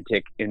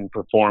inauthentic in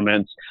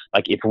performance.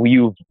 Like, if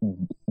you've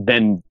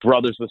been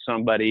brothers with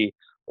somebody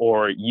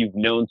or you've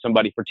known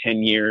somebody for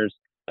 10 years,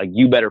 like,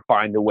 you better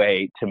find a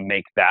way to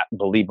make that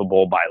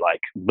believable by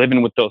like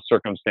living with those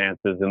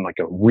circumstances in like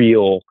a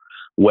real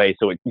way.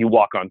 So you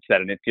walk on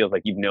set and it feels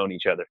like you've known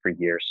each other for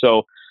years.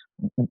 So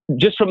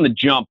just from the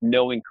jump,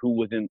 knowing who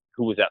was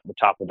at the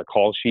top of the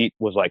call sheet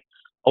was like,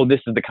 oh,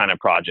 this is the kind of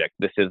project.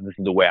 This is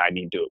the way I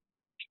need to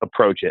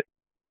approach it.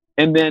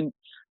 And then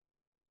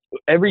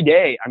every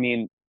day, I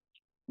mean,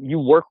 you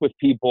work with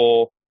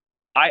people.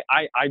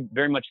 I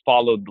very much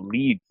followed the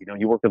lead.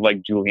 You work with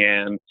like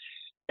Julianne,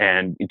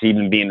 and it's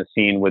even being a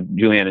scene with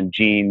Julianne and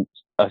Jean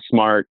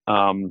Smart.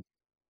 I'm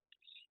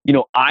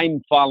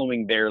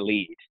following their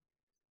lead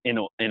in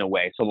a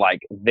way. So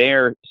like,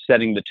 they're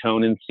setting the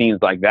tone in scenes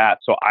like that.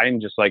 So I'm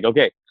just like,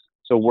 okay,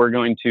 so we're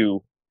going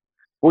to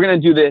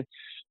do this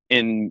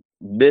in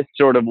this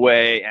sort of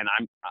way. And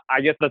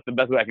I guess that's the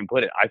best way I can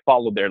put it. I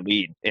followed their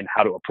lead in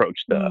how to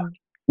approach the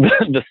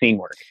scene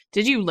work.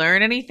 Did you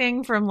learn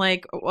anything from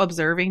like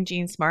observing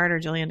Jean Smart or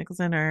Julianne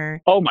Nicholson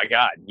or? Oh my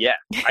God. Yeah.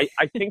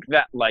 I think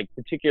that like,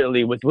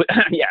 particularly with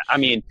yeah, I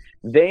mean,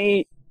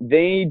 they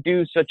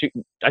do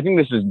I think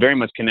this is very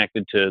much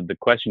connected to the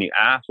question you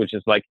asked, which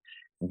is like,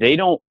 they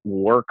don't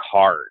work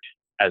hard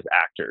as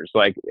actors.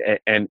 Like,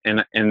 and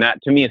that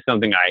to me is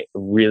something I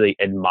really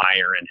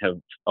admire and have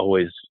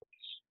always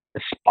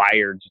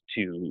aspired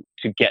to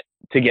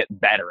get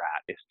better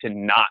at, is to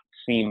not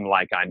seem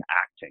like I'm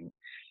acting.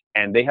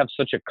 And they have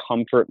such a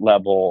comfort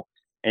level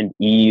and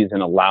ease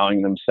in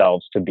allowing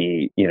themselves to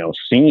be,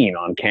 seen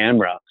on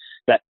camera,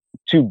 that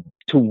to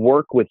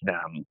work with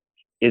them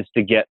is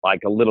to get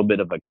like a little bit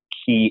of a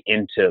key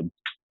into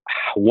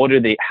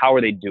how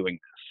are they doing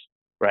this,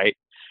 right?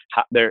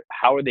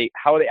 How are they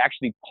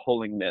actually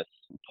pulling this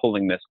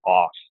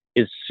off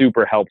is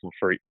super helpful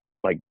for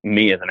like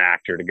me as an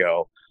actor to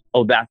go,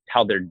 oh, that's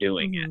how they're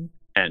doing it.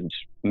 And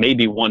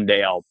maybe one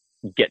day I'll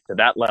get to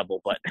that level,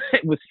 but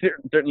it was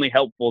certainly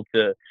helpful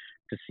to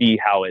see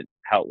how it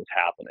was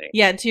happening.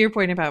 Yeah, to your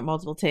point about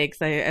multiple takes,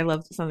 I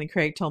loved something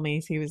Craig told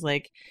me. He was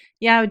like,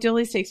 yeah, I would do all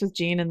these takes with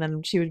Jean, and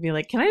then she would be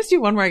like, can I just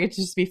do one where I get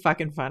to just be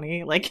fucking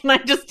funny? Like, can I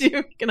just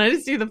do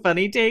the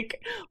funny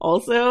take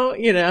also?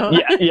 Yeah.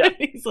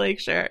 He's like,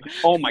 sure.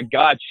 Oh my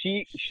God,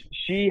 she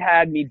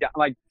had me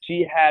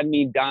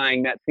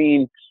dying. That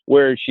scene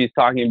where she's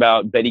talking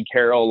about Betty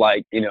Carroll,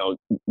 like,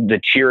 the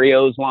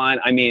Cheerios line.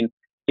 I mean,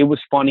 it was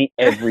funny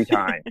every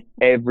time.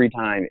 Every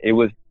time. It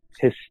was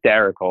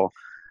hysterical.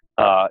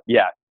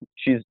 Yeah,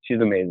 she's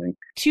amazing.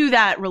 To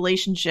that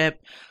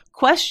relationship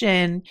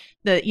question,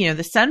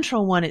 the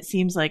central one, it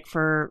seems like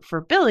for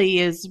Billy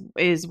is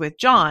with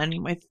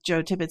John, with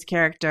Joe Tippett's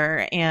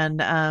character, and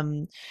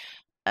the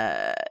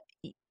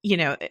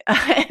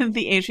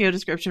HBO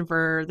description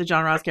for the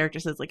John Ross character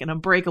says like an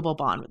unbreakable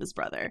bond with his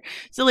brother.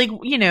 So like,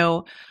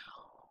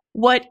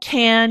 what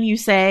can you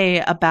say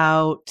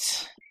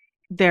about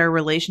their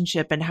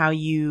relationship and how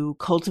you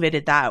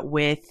cultivated that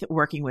with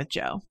working with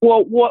Joe?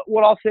 Well,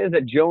 what I'll say is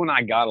that Joe and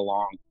I got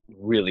along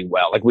really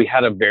well. Like, we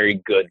had a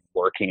very good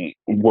working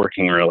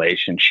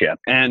relationship,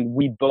 and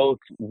we both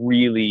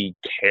really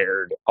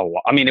cared a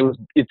lot. I mean,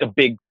 it's a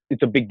big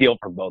deal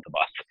for both of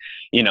us,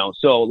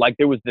 So like,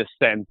 there was this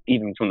sense,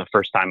 even from the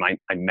first time I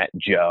met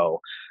Joe,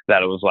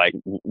 that it was like,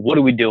 what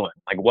are we doing?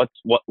 Like, what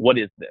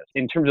is this?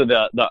 In terms of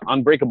the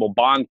unbreakable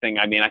bond thing,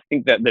 I mean, I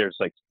think that there's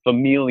like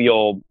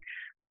familial,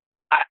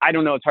 I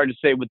don't know. It's hard to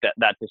say with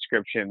that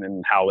description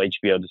and how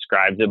HBO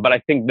describes it, but I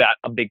think that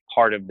a big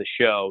part of the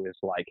show is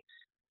like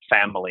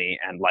family.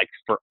 And like,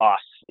 for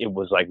us, it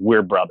was like,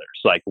 we're brothers.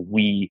 Like,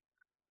 we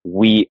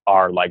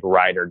are like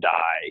ride or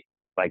die.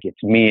 Like,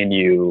 it's me and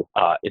you.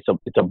 It's a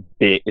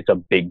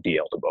big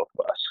deal to both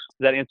of us.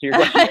 Does that answer your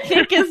question? I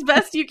think as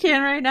best you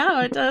can right now,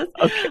 it does.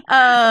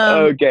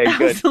 Okay,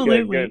 good.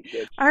 Absolutely.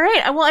 Good. All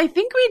right. Well, I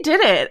think we did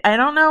it. I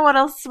don't know what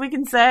else we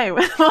can say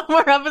with one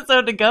more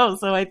episode to go.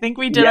 So I think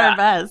we did our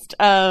best.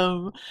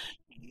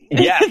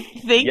 Yeah.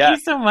 Thank you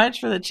so much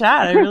for the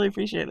chat. I really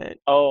appreciate it.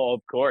 Oh,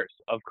 of course.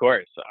 I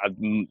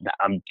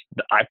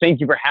thank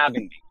you for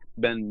having me. It's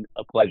been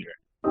a pleasure.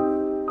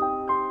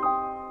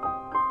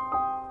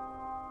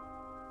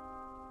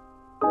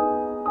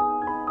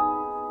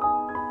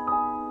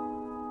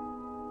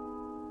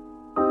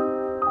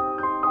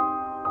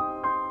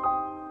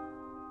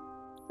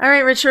 All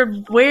right,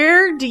 Richard,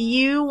 where do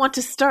you want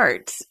to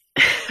start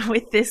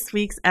with this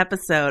week's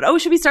episode? Oh,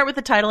 should we start with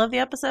the title of the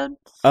episode?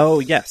 Oh,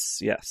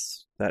 yes.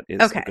 That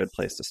is Okay. a good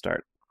place to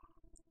start.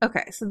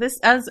 Okay, so this,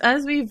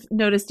 as we've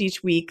noticed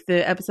each week,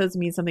 the episodes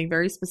mean something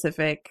very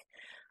specific.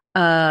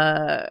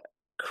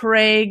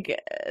 Craig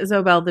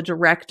Zobel, the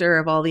director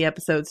of all the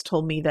episodes,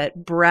 told me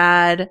that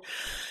Brad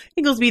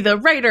Inglesby, the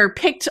writer,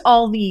 picked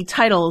all the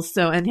titles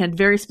and had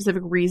very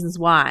specific reasons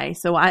why.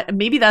 So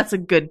maybe that's a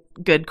good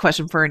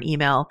question for an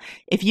email.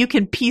 If you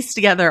can piece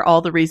together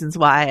all the reasons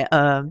why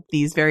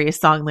these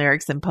various song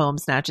lyrics and poem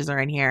snatches are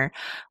in here,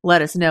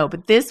 let us know.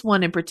 But this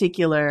one in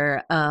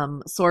particular,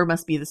 "Sore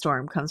Must Be the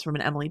Storm," comes from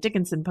an Emily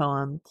Dickinson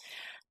poem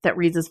that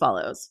reads as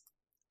follows.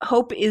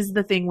 "Hope is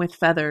the thing with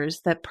feathers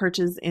that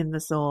perches in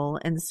the soul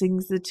and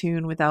sings the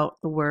tune without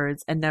the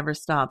words and never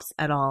stops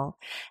at all.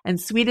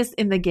 And sweetest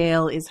in the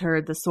gale is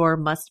heard the sore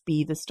must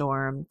be the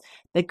storm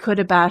that could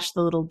abash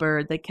the little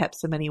bird that kept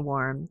so many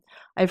warm.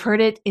 I've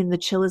heard it in the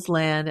chillest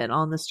land and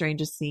on the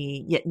strangest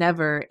sea, yet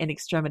never in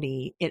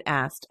extremity it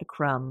asked a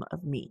crumb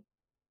of me."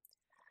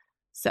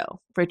 So,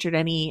 Richard,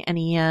 any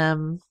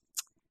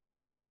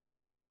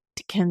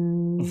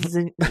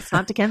it's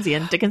not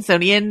Dickensian,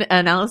 Dickinsonian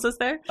analysis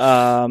there?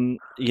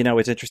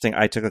 It's interesting.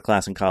 I took a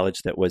class in college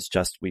that was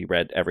just, we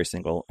read every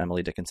single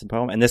Emily Dickinson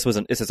poem, and this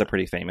is a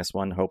pretty famous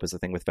one. Hope is the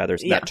thing with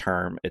feathers. Yeah. That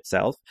term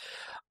itself.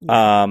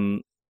 Yeah.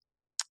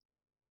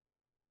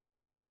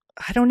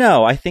 I don't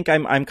know. I think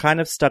I'm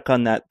kind of stuck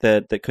on that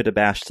could have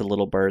bashed the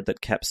little bird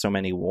that kept so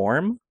many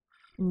warm.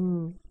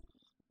 Mm.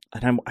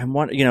 And I'm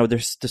wondering,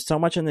 there's so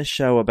much in this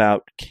show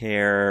about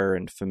care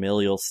and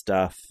familial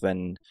stuff,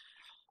 and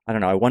I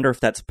don't know. I wonder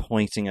if that's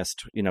pointing us,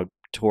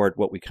 toward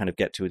what we kind of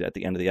get to at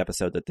the end of the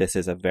episode, that this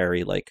is a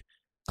very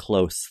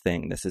close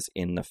thing. This is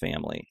in the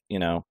family,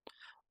 But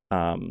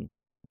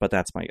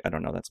that's I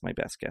don't know. That's my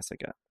best guess, I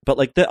guess. But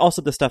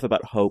also the stuff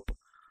about hope.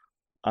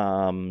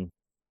 There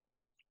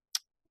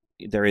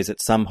is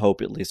some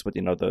hope, at least with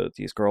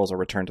these girls are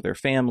returned to their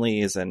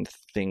families and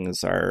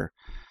things are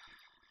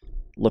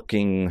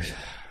looking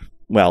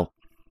well.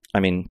 I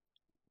mean,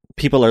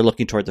 people are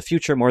looking toward the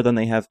future more than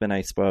they have been, I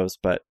suppose.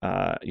 But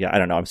I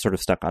don't know. I'm sort of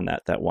stuck on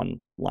that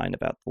one line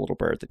about the little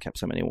bird that kept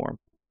so many warm.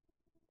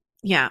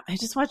 Yeah, I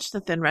just watched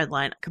The Thin Red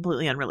Line,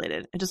 completely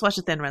unrelated. I just watched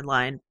The Thin Red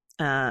Line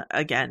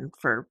again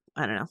for,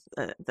 I don't know,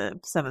 the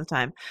seventh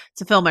time.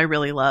 It's a film I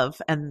really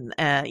love. And,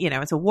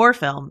 it's a war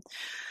film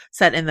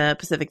set in the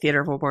Pacific Theater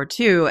of World War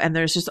II. And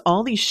there's just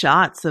all these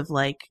shots of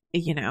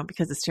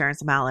because it's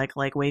Terrence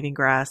Malick, waving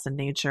grass and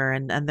nature.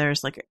 And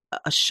there's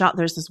a shot,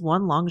 there's this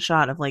one long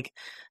shot of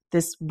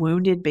this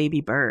wounded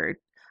baby bird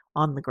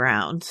on the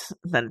ground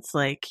that it's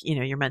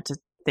you're meant to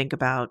think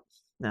about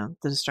the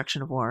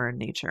destruction of war and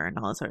nature and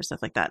all that sort of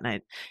stuff like that.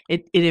 And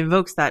it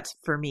invokes that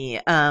for me.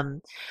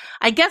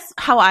 I guess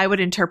how I would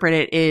interpret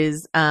it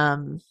is,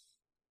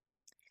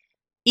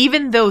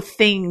 even though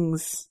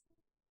things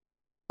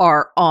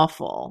are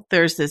awful,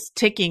 there's this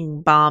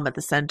ticking bomb at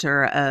the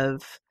center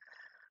of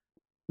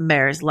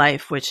Mare's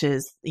life, which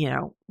is,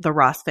 the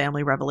Ross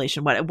family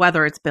revelation,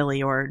 whether it's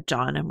Billy or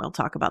John. And we'll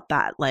talk about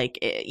that.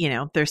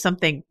 There's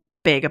something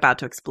big about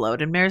to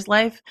explode in Mare's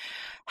life.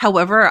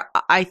 However,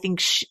 I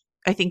think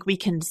we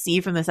can see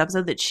from this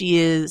episode that she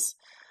is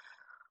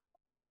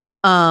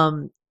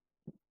the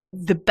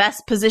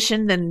best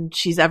position than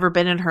she's ever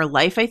been in her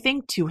life, I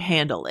think, to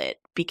handle it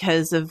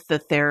because of the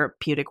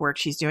therapeutic work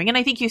she's doing. And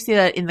I think you see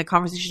that in the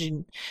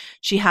conversation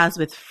she has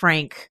with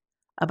Frank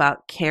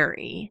about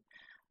Carrie.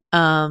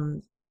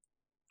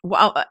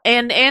 Well,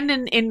 and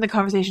in the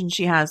conversation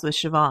she has with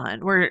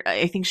Siobhan, where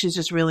I think she's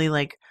just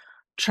really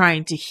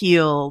trying to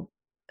heal,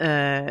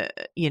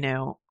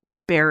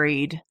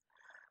 buried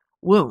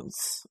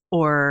wounds,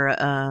 or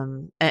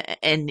and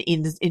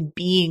in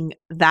being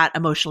that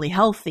emotionally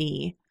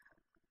healthy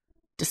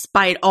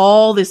despite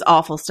all this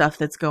awful stuff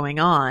that's going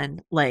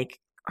on,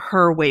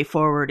 her way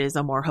forward is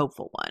a more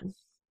hopeful one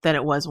than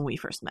it was when we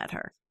first met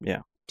her.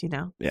 Yeah. Do you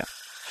know? Yeah.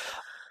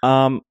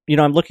 I'm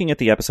looking at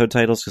the episode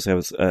titles because I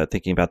was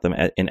thinking about them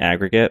in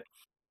aggregate.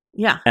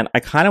 Yeah. And I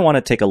kind of want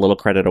to take a little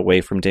credit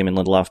away from Damon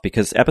Lindelof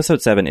because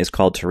episode 7 is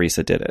called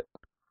Teresa Did It.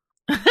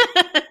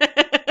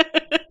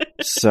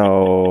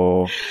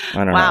 So,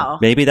 I don't know.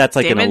 Maybe that's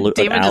an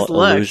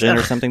illusion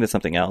or something. That's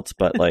something else,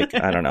 but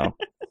I don't know.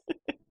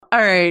 All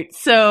right.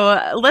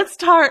 So let's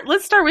start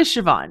with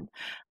Siobhan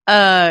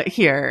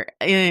here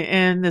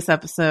in this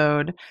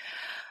episode.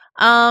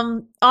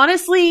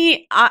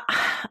 Honestly,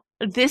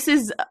 this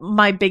is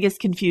my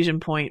biggest confusion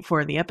point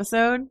for the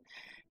episode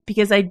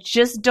because I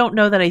just don't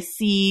know that I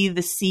see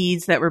the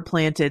seeds that were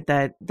planted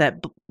that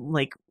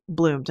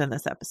bloomed in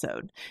this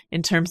episode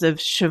in terms of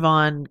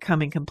Siobhan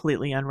coming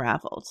completely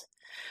unraveled.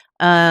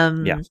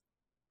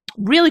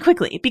 Really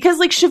quickly, because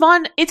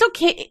Siobhan, it's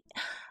okay.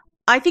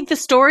 I think the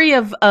story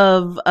of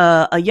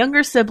a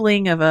younger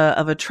sibling of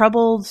a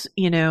troubled,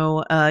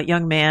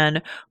 young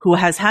man who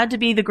has had to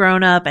be the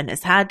grown up and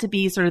has had to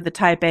be sort of the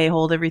type A,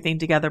 hold everything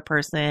together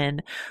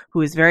person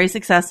who is very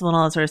successful and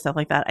all that sort of stuff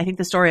like that. I think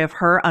the story of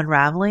her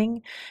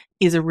unraveling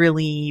is a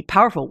really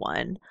powerful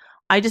one.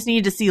 I just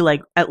needed to see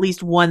like at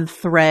least one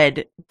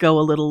thread go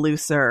a little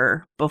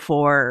looser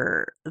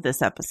before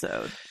this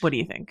episode. What do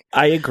you think?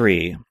 I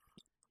agree.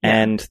 Yeah.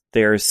 And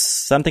there's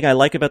something I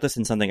like about this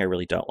and something I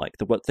really don't like.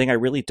 The thing I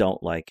really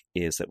don't like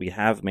is that we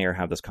have Mare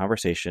have this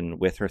conversation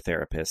with her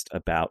therapist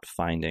about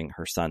finding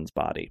her son's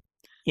body.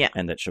 Yeah.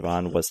 And that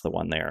Siobhan was the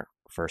one there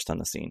first on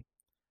the scene.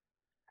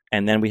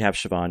 And then we have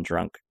Siobhan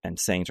drunk and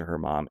saying to her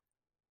mom,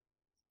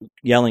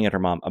 yelling at her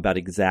mom about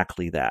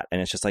exactly that.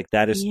 And it's just like,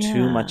 that is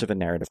too much of a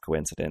narrative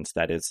coincidence.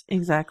 That is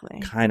exactly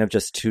kind of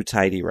just too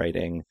tidy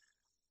writing.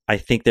 I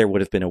think there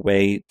would have been a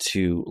way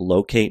to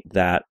locate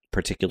that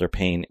particular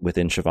pain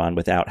within Siobhan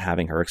without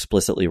having her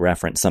explicitly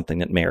reference something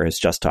that Mare has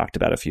just talked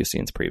about a few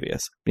scenes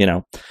previous. You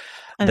know,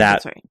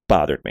 that right.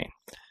 bothered me.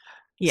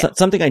 Yeah. So,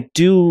 something I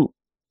do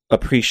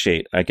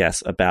appreciate, I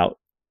guess, about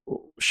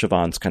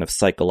Siobhan's kind of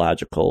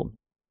psychological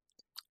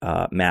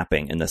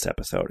mapping in this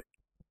episode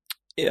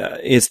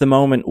is the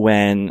moment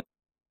when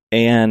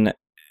Anne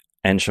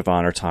and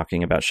Siobhan are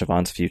talking about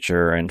Siobhan's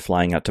future and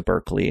flying out to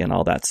Berkeley and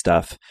all that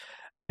stuff.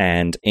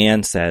 And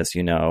Anne says,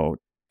 you know,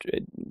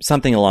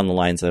 something along the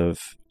lines of,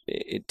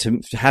 to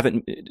have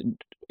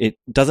it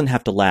doesn't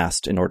have to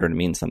last in order to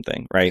mean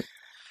something, right?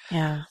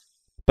 Yeah.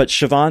 But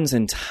Siobhan's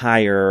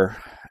entire,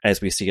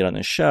 as we see it on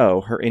the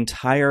show, her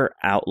entire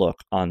outlook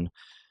on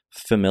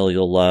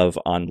familial love,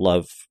 on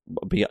love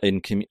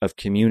of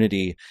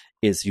community,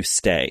 is you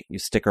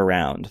stick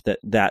around.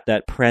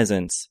 That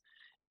presence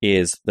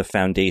is the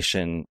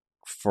foundation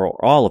for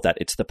all of that.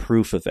 It's the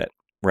proof of it,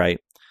 right?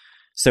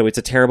 So it's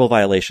a terrible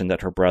violation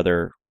that her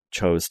brother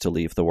chose to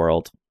leave the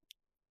world.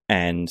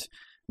 And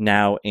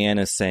now Anne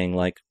is saying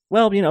like,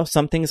 well, you know,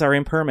 some things are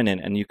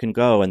impermanent and you can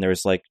go, and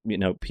there's like, you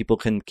know, people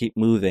can keep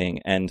moving.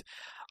 And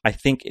I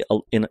think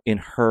in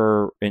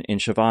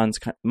Siobhan's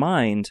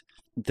mind,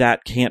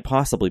 that can't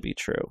possibly be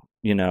true,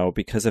 you know,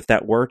 because if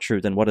that were true,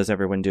 then what is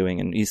everyone doing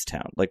in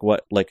Easttown? Like,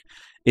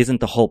 isn't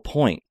the whole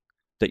point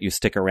that you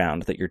stick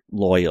around, that you're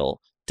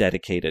loyal,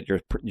 dedicated,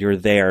 you're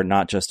there,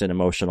 not just in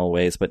emotional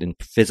ways, but in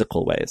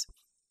physical ways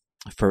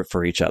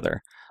for each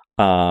other.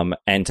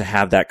 And to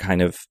have that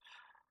kind of,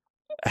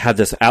 have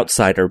this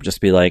outsider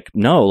just be like,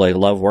 no, like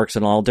love works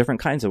in all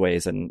different kinds of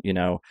ways. And, you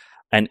know,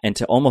 and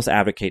to almost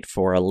advocate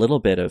for a little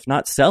bit of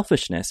not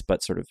selfishness,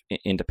 but sort of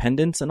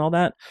independence and all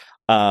that.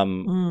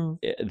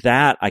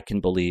 That I can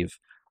believe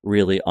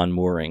really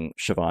unmooring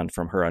Siobhan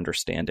from her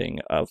understanding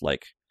of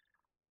like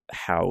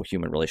how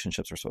human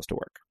relationships are supposed to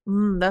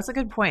work. That's a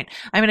good point.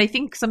 I mean, I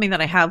think something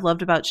that I have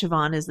loved about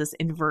Siobhan is this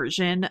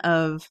inversion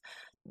of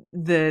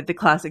the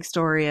classic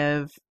story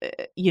of,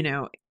 you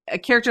know, a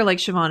character like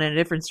Siobhan in a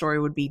different story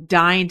would be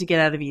dying to get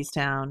out of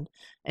Easttown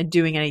and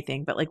doing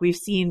anything. But like we've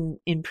seen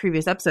in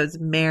previous episodes,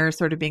 Mare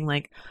sort of being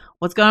like,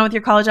 what's going on with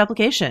your college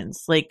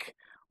applications? Like,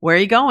 where are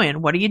you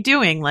going? What are you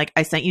doing? Like,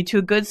 I sent you to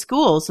a good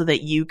school so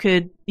that you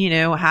could, you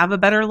know, have a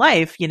better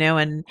life, you know,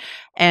 and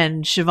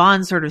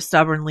Siobhan sort of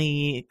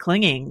stubbornly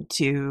clinging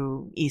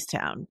to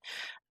Easttown.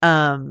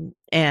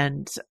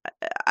 And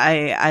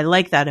I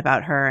like that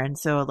about her. And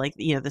so like,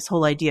 you know, this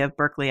whole idea of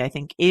Berkeley, I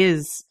think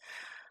is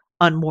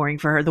unmooring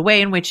for her. The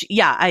way in which,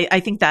 yeah, I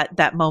think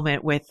that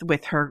moment with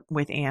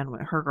Anne,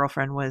 her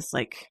girlfriend, was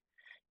like,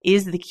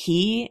 is the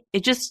key.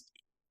 It just,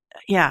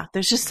 yeah,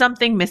 there's just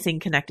something missing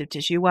connective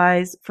tissue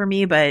wise for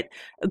me, but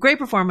a great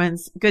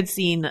performance, good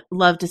scene.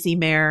 Love to see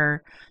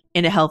Mare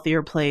in a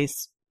healthier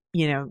place,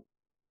 you know,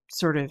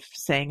 sort of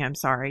saying I'm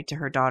sorry to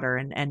her daughter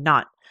and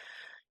not,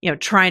 you know,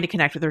 trying to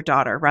connect with her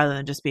daughter rather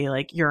than just be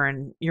like, you're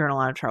in a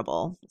lot of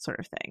trouble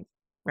sort of thing.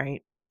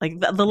 Right. Like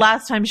the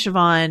last time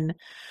Siobhan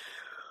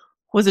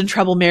was in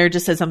trouble, Mare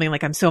just said something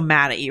like, I'm so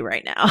mad at you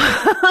right now,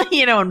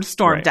 you know, and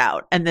stormed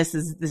out. And this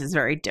is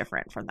very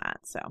different from that.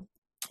 So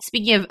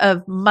speaking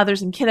of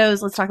mothers and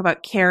kiddos, let's talk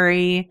about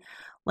Carrie.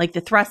 Like the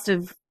thrust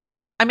of,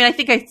 I mean, I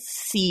think I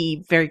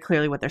see very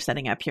clearly what they're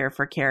setting up here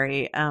for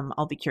Carrie.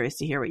 I'll be curious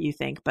to hear what you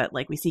think, but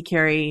like we see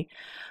Carrie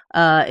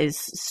is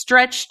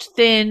stretched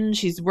thin.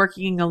 She's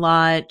working a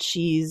lot.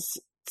 She's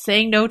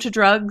saying no to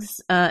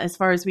drugs. As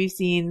far as we've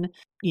seen,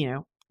 you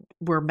know,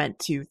 we're meant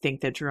to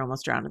think that Drew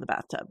almost drowned in the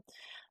bathtub.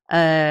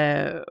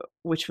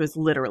 Which was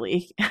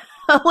literally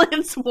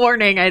Helen's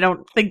warning. I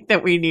don't think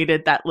that we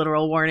needed that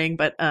literal warning,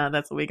 but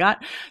that's what we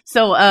got.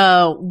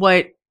 So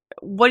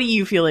what do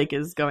you feel like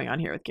is going on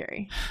here with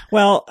Carrie?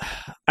 Well,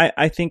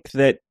 I think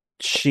that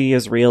she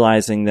is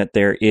realizing that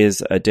there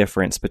is a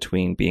difference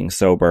between being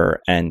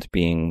sober and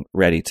being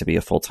ready to be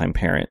a full-time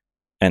parent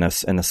and a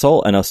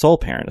soul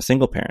parent, a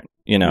single parent,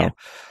 you know. Yeah.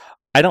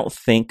 I don't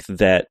think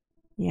that,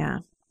 yeah,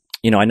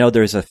 you know, I know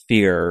there's a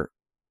fear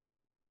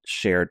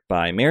shared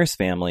by Mare's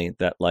family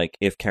that like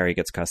if Carrie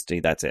gets custody,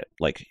 that's it,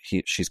 like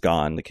she's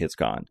gone, the kid's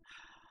gone.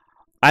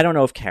 I don't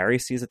know if Carrie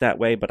sees it that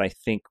way, but I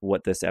think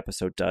what this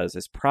episode does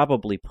is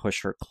probably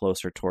push her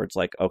closer towards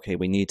like, okay,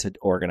 we need to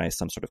organize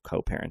some sort of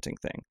co-parenting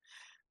thing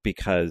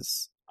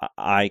because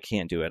I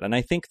can't do it. And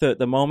I think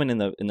the moment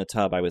in the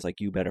tub, I was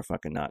like, you better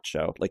fucking not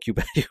show, like you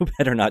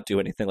better not do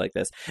anything like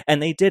this.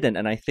 And they didn't.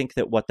 And I think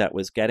that what that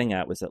was getting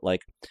at was that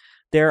like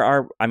there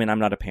are, I mean, I'm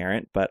not a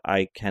parent, but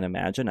I can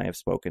imagine, I have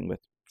spoken with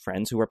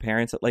friends who are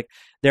parents. Like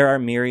there are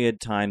myriad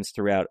times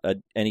throughout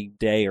any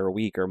day or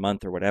week or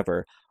month or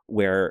whatever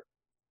where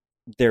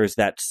there's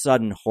that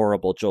sudden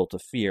horrible jolt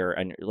of fear,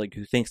 and like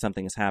you think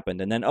something has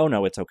happened, and then oh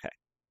no, it's okay,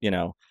 you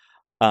know.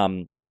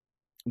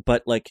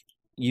 But like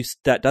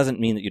that doesn't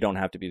mean that you don't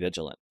have to be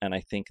vigilant. And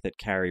I think that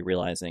Carrie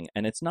realizing,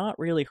 and it's not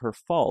really her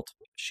fault.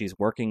 She's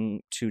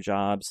working 2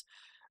 jobs.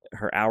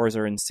 Her hours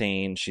are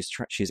insane.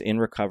 She's in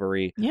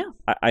recovery. Yeah.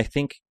 I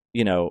think,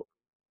 you know,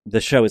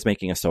 the show is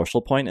making a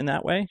social point in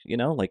that way, you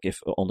know, like if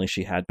only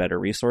she had better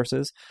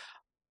resources.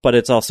 But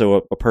it's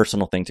also a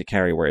personal thing to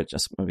Carrie where it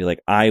just would be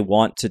like, I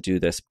want to do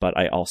this, but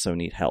I also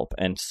need help.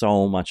 And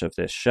so much of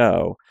this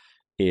show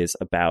is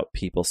about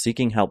people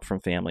seeking help from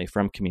family,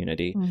 from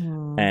community.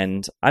 Mm-hmm.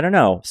 And I don't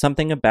know,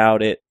 something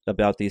about it,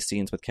 about these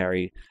scenes with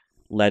Carrie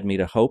led me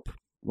to hope,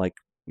 like,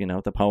 you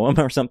know, the poem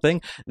or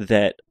something,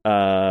 that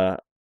that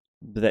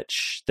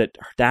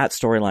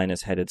storyline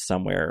is headed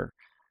somewhere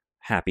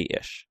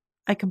happy-ish.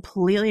 I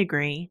completely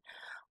agree.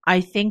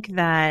 I think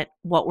that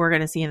what we're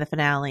going to see in the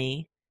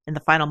finale, in the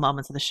final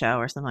moments of the show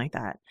or something like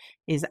that,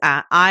 is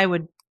I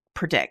would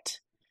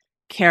predict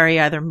Carrie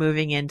either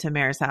moving into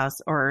Mare's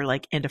house or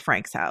like into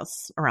Frank's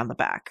house around the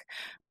back.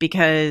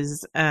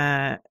 Because,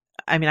 I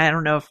mean, I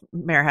don't know if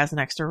Mare has an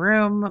extra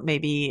room,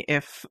 maybe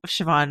if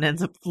Siobhan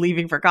ends up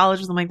leaving for college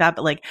or something like that,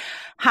 but like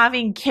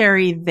having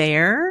Carrie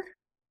there,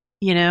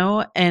 you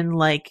know, and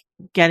like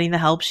getting the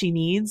help she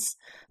needs,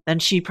 then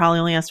she probably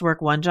only has to work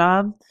 1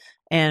 job.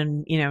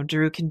 And, you know,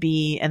 Drew can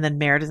be, and then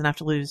Mare doesn't have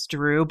to lose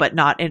Drew, but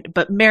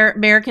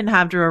Mare can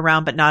have Drew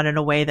around, but not in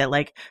a way that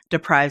like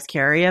deprives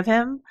Carrie of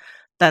him.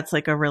 That's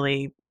like a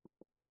really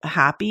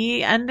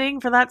happy ending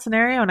for that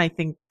scenario. And I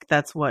think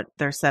that's what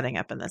they're setting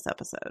up in this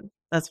episode.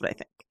 That's what I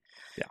think.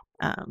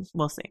 Yeah.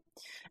 We'll see.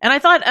 And I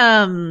thought,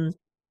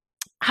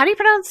 how do you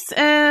pronounce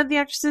the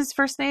actress's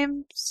first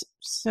name?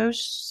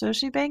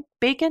 Soshi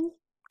Bacon?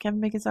 Kevin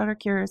Bacon's daughter,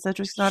 Kira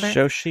Sedgwick's daughter.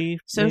 Soshi.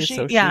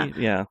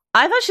 Yeah.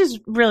 I thought she's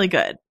really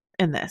good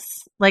in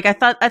this. Like I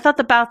thought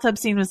the bathtub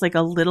scene was like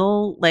a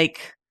little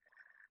like,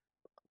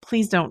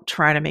 please don't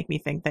try to make me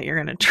think that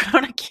you're going to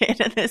drown a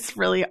kid in this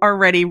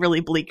already really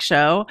bleak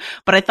show.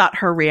 But I thought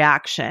her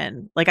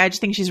reaction, like I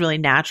just think she's really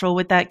natural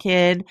with that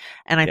kid.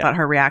 And I thought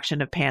her reaction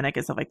to panic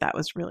and stuff like that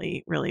was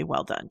really, really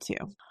well done too.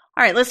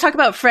 All right, let's talk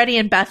about Freddie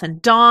and Beth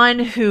and Dawn,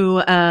 who,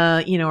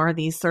 you know, are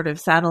these sort of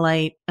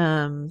satellite,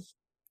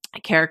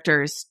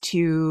 characters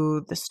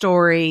to the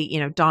story. You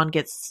know, Dawn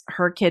gets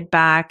her kid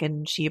back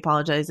and she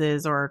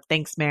apologizes or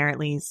thanks Mare at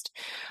least.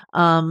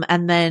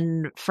 And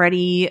then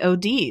Freddie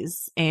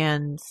ODs,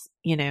 and,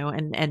 you know,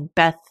 and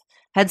Beth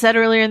had said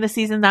earlier in the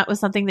season that was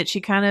something that she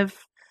kind of,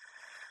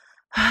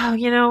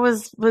 you know,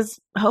 was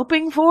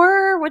hoping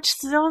for, which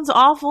sounds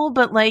awful,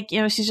 but like,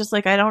 you know, she's just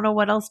like, I don't know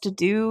what else to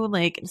do.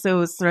 Like,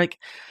 so it's like,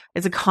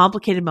 it's a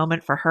complicated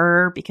moment for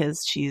her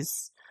because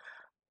she's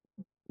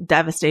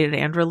devastated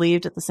and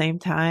relieved at the same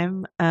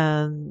time.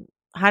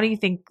 How do you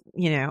think,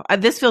 you know,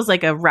 this feels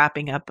like a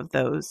wrapping up of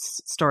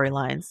those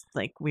storylines.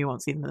 Like we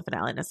won't see them in the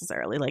finale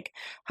necessarily. Like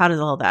how does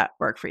all that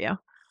work for you?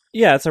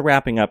 Yeah, it's a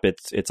wrapping up.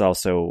 It's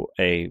also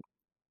a,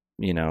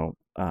 you know,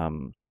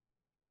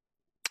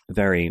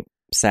 very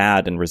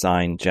sad and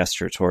resigned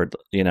gesture toward,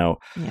 you know,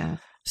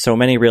 so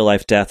many real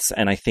life deaths.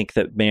 And I think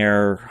that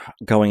Mare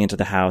going into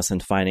the house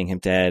and finding him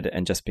dead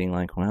and just being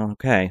like, well,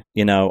 okay,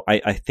 you know,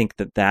 I think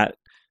that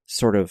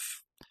sort of,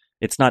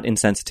 it's not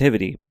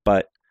insensitivity,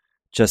 but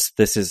just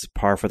this is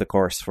par for the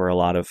course for a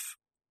lot of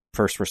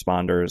first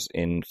responders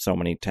in so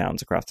many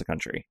towns across the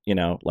country. You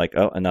know, like,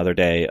 oh, another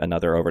day,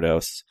 another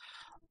overdose.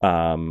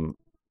 You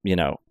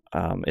know,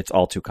 it's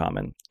all too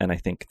common. And I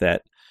think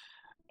that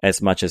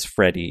as much as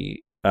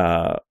Freddie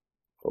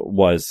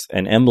was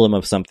an emblem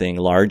of something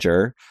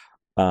larger,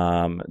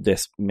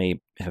 this may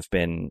have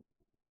been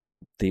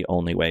the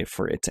only way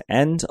for it to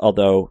end.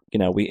 Although, you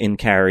know, in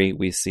Carrie,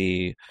 we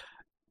see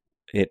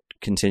it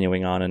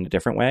continuing on in a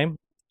different way.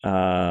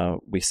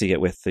 We see it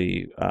with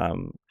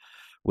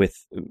with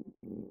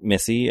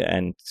Missy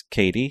and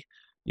Katie.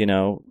 You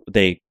know,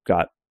 they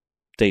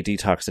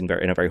detoxed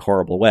in a very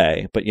horrible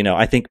way. But you know,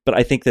 I think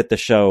that the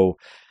show,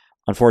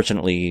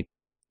 unfortunately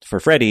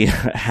for Freddie,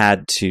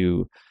 had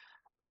to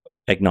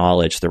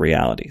acknowledge the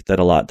reality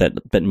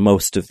that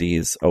most of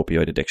these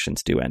opioid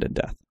addictions do end in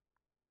death.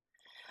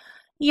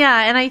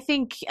 Yeah, and I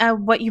think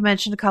what you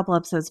mentioned a couple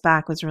episodes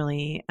back was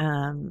really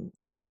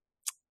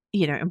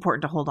you know,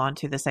 important to hold on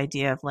to, this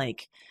idea of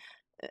like,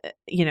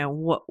 you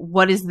know,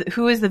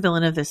 who is the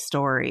villain of this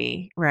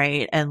story,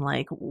 right? And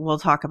like we'll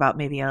talk about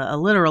maybe a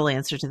literal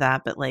answer to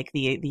that, but like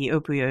the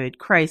opioid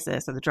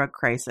crisis or the drug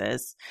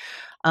crisis,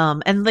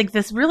 and like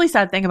this really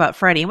sad thing about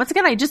Freddie. And once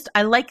again,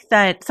 I like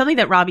that something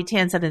that Robbie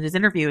Tan said in his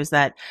interview is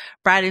that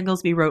Brad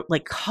Inglesby wrote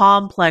like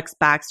complex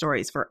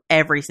backstories for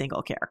every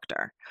single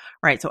character,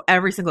 right? So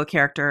every single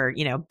character,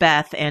 you know,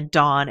 Beth and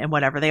Dawn and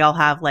whatever, they all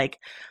have like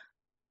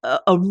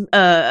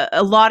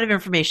a lot of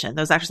information.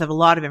 Those actors have a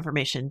lot of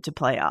information to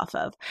play off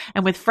of.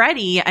 And with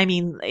Freddie, I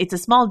mean, it's a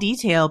small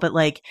detail, but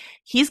like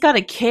he's got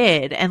a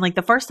kid, and like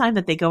the first time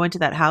that they go into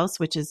that house,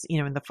 which is, you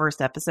know, in the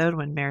first episode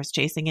when Mare's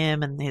chasing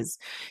him and his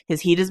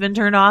heat has been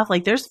turned off,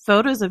 like there's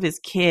photos of his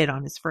kid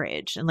on his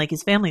fridge, and like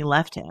his family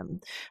left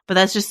him. But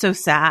that's just so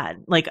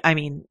sad. Like, I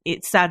mean,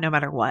 it's sad no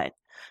matter what,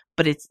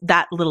 but it's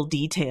that little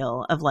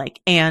detail of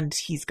like, and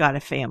he's got a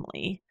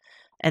family.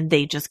 And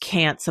they just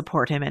can't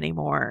support him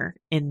anymore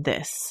in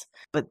this.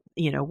 But,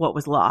 you know, what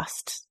was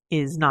lost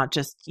is not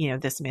just, you know,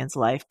 this man's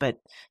life, but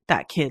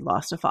that kid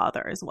lost a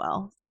father as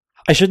well.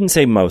 I shouldn't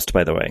say most,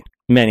 by the way.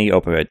 Many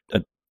opioid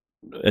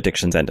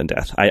addictions end in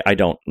death. I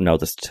don't know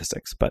the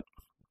statistics, but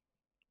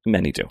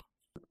many do.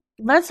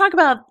 Let's talk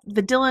about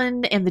the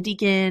Dylan and the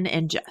Deacon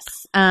and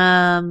Jess.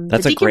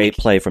 That's a great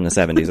play from the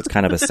 70s. It's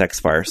kind of a sex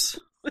farce.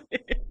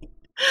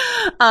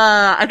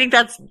 I think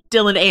that's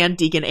Dylan and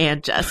Deacon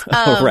and Jess.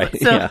 Right.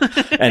 So... yeah.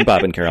 And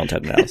Bob and Carol and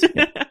Ted and Alice.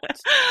 Yeah.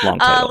 Long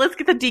title. Let's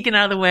get the Deacon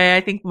out of the way.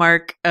 I think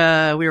Mark, we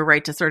were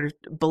right to sort of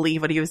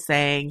believe what he was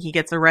saying. He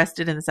gets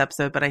arrested in this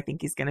episode, but I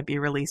think he's going to be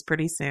released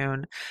pretty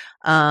soon.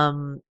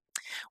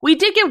 We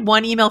did get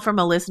one email from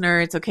a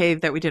listener. It's okay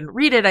that we didn't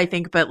read it, I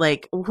think, but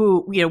like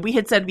who, you know, we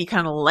had said we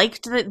kind of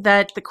liked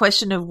that the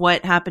question of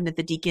what happened at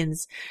the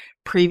Deacon's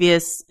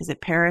previous, is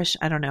it parish?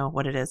 I don't know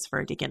what it is for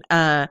a deacon,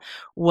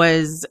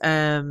 was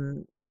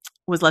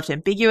left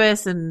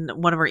ambiguous. And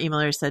one of our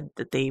emailers said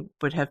that they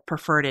would have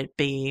preferred it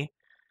be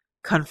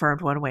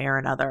confirmed one way or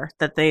another,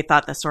 that they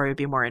thought the story would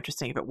be more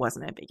interesting if it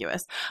wasn't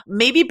ambiguous.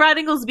 Maybe Brad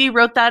Inglesby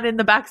wrote that in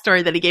the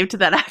backstory that he gave to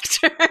that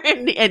actor,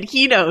 and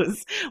he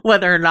knows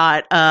whether or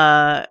not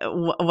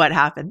what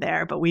happened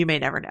there, but we may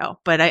never know.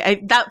 But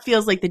I that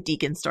feels like the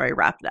Deacon story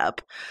wrapped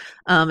up.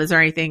 Is there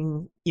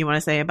anything you want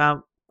to say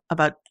about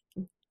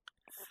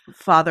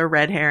Father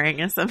Red Herring,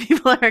 as some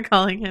people are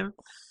calling him?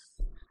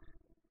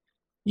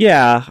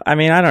 Yeah, I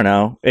mean, I don't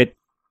know.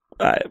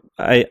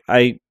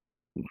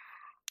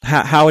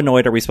 How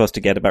annoyed are we supposed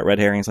to get about red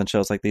herrings on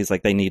shows like these?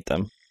 Like, they need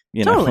them,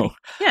 you totally. know?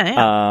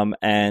 Yeah.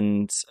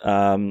 And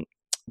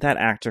that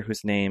actor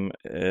whose name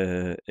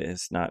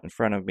is not in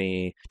front of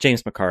me,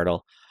 James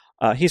McArdle,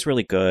 he's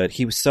really good.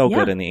 He was so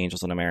good in the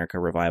Angels in America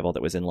revival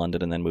that was in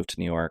London and then moved to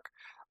New York.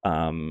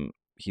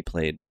 He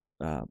played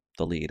the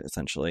lead,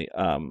 essentially.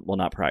 Well,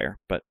 not Pryor,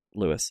 but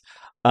Lewis.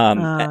 You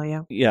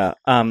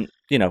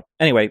know,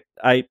 anyway,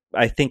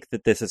 I think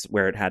that this is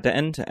where it had to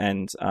end,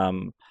 and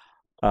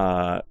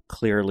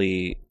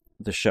clearly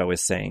the show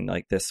is saying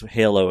like this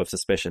halo of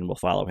suspicion will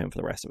follow him for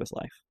the rest of his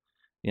life,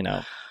 you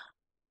know.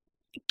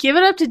 Give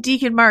it up to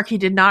Deacon Mark. He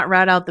did not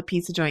rat out the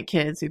pizza joint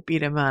kids who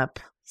beat him up.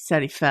 He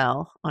said he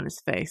fell on his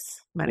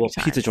face many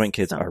times. Pizza joint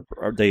kids are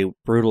they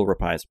brutal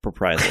reprisals.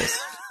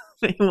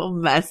 They will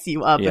mess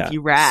you up if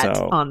you rat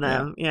on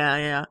them.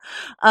 Yeah.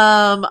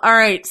 All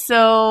right.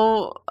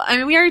 So, I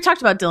mean, we already talked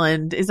about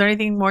Dylan. Is there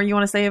anything more you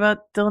want to say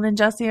about Dylan and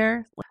Jess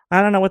here?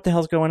 I don't know what the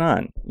hell's going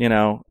on. You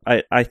know,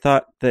 I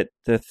thought that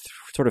the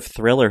sort of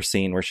thriller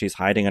scene where she's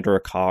hiding under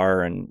a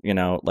car and, you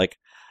know, like,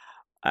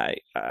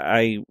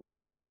 I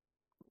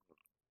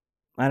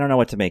don't know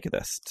what to make of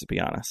this, to be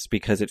honest,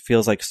 because it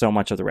feels like so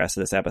much of the rest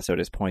of this episode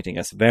is pointing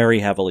us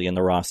very heavily in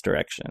the Ross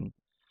direction.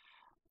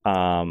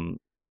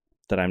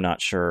 That I'm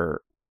not sure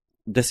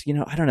this, you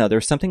know, I don't know.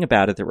 There's something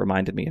about it that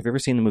reminded me. Have you ever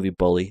seen the movie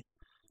Bully,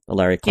 the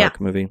Larry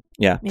Clark movie?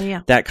 Yeah.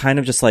 That kind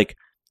of just like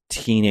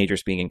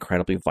teenagers being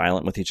incredibly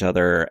violent with each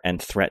other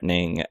and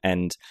threatening.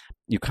 And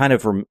you kind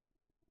of,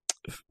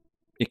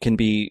 it can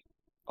be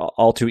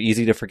all too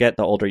easy to forget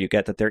the older you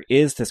get that there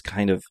is this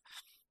kind of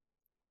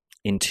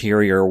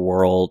interior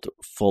world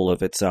full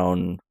of its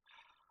own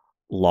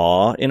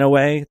law in a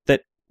way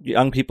that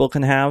young people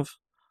can have.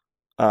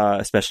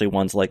 Especially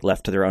ones like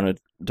left to their own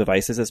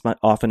devices as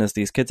often as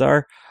these kids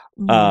are.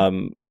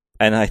 Mm-hmm.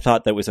 And I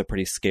thought that was a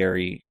pretty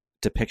scary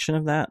depiction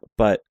of that,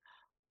 but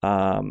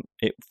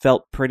it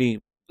felt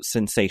pretty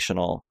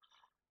sensational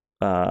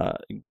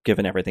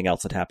given everything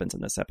else that happens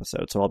in this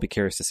episode. So I'll be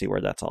curious to see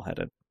where that's all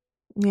headed.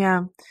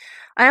 Yeah.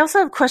 I also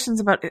have questions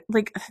about,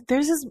 like,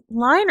 there's this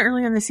line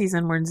earlier in the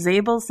season where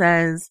Zabel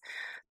says,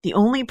 the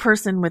only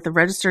person with a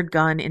registered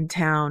gun in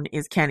town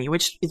is Kenny,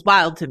 which is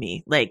wild to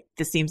me. Like,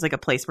 this seems like a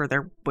place where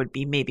there would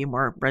be maybe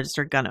more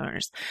registered gun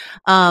owners.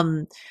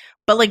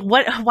 But like,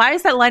 why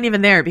is that line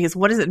even there? Because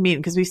what does it mean?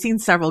 Because we've seen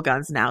several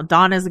guns now.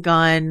 Dawn has a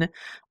gun.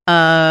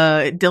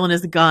 Dylan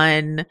has a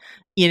gun.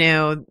 You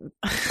know,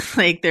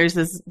 like there's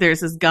this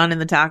gun in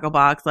the tackle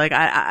box. Like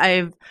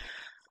I've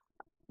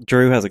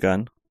Drew has a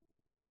gun.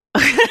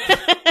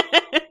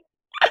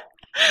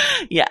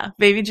 Yeah,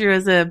 baby Drew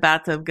has a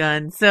bathtub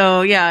gun.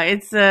 So yeah,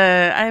 it's I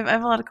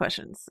have a lot of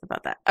questions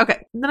about that.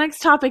 Okay, the next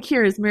topic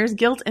here is Mare's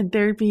guilt and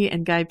therapy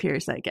and Guy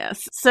Pearce, I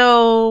guess.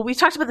 So we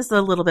talked about this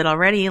a little bit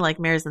already. Like,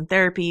 Mare's in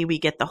therapy, we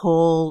get the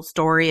whole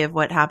story of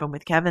what happened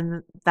with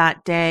Kevin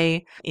that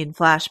day in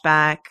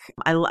flashback.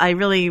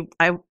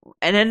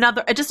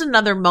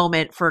 Another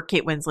moment for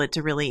Kate Winslet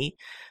to really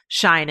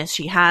shine as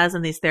she has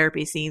in these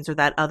therapy scenes, or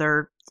that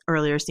other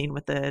earlier scene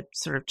with the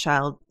sort of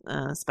child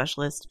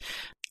specialist.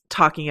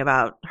 talking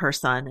about her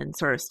son and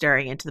sort of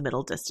staring into the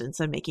middle distance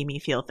and making me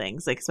feel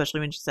things, like especially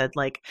when she said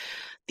like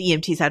the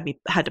EMTs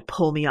had to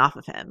pull me off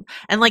of him.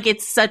 And like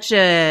it's such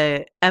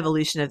a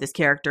evolution of this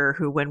character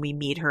who, when we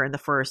meet her in the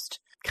first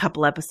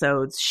couple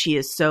episodes, she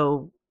is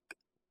so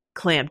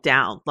clamped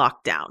down,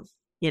 locked down,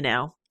 you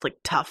know, like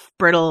tough,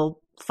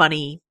 brittle,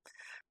 funny,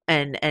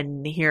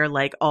 and here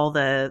like all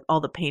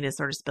the pain is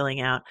sort of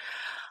spilling out.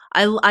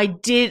 I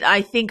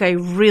think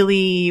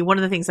one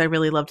of the things I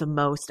really loved the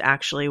most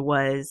actually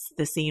was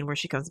the scene where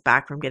she comes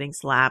back from getting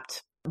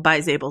slapped by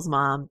Zabel's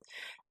mom,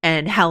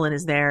 and Helen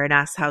is there and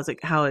asks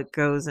how it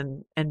goes,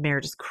 and Mare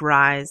just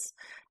cries,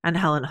 and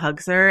Helen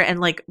hugs her. And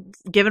like,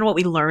 given what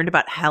we learned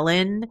about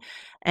Helen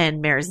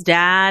and Mare's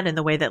dad and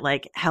the way that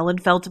like Helen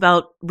felt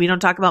about, we don't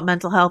talk about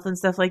mental health and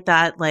stuff like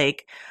that,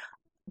 like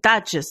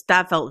that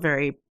felt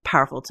very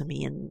powerful to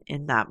me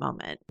in that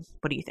moment.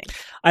 What do you think?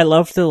 I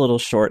love the little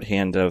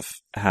shorthand of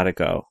how to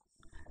go,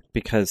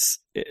 because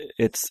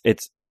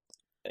it's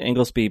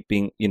Inglesby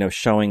being, you know,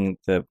 showing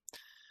the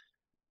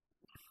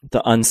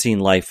unseen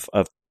life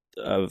of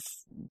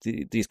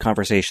these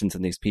conversations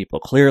and these people.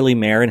 Clearly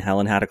Mare and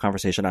Helen had a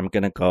conversation. I'm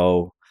going to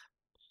go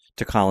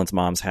to Colin's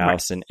mom's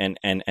house, right.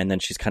 and then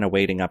she's kind of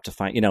waiting up to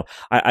find, you know,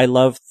 I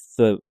love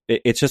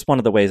it's just one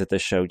of the ways that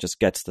this show just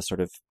gets the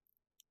sort of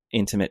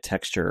intimate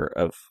texture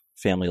of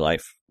family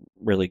life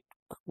really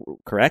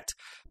correct.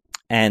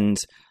 And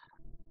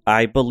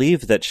I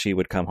believe that she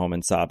would come home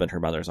and sob in her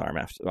mother's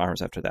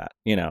arms after that,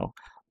 you know.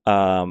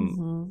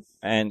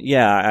 And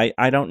yeah,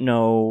 I don't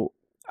know.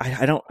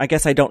 I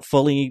guess I don't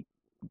fully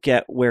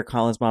get where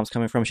Colin's mom's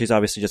coming from. She's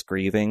obviously just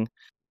grieving.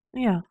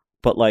 Yeah.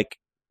 But like,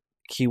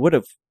 he would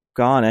have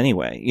gone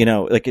anyway, you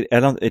know, like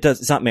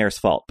it's not Mare's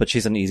fault, but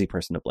she's an easy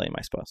person to blame,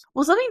 I suppose.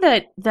 Well,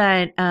 something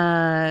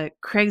that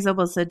Craig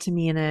Zobel said to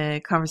me in a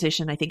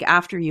conversation, I think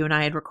after you and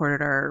I had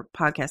recorded our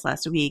podcast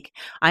last week,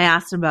 I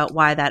asked him about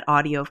why that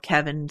audio of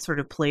Kevin sort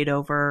of played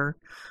over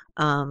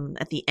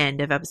at the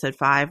end of episode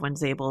 5 when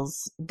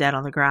Zabel's dead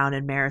on the ground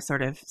and Mare is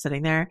sort of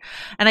sitting there.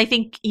 And I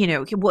think, you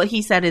know, what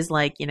he said is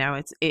like, you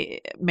know,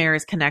 Mare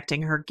is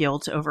connecting her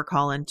guilt over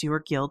Colin to her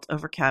guilt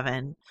over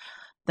Kevin.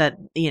 That,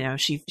 you know,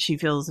 she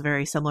feels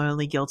very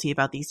similarly guilty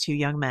about these two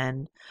young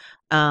men,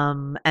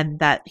 and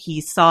that he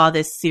saw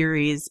this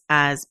series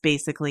as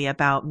basically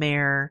about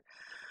Mare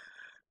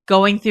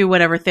going through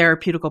whatever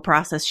therapeutical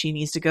process she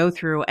needs to go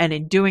through, and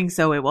in doing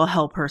so, it will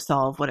help her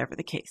solve whatever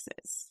the case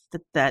is.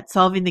 That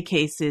solving the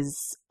case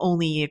is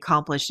only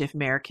accomplished if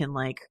Mare can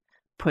like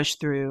push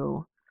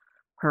through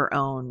her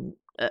own,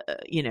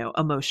 you know,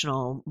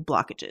 emotional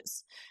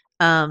blockages.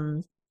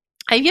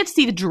 I've yet to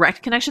see the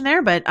direct connection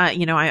there, but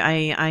you know,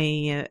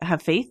 I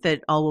have faith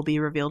that all will be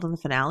revealed in the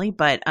finale.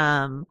 But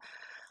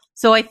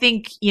so I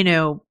think, you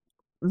know,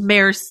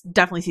 Mare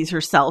definitely sees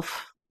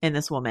herself in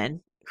this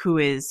woman who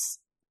is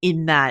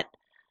in that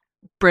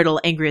brittle,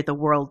 angry at the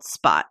world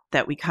spot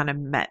that we kind of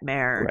met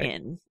Mare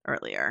in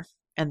earlier,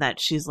 and that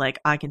she's like,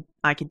 I can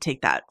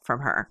take that from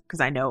her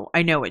because I know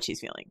what she's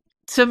feeling.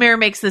 So Mare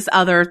makes this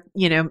other,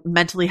 you know,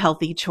 mentally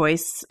healthy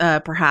choice,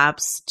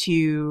 perhaps,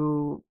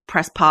 to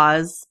press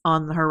pause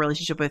on her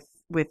relationship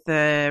with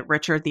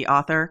Richard, the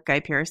author,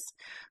 Guy Pearce,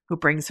 who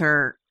brings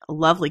her a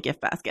lovely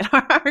gift basket.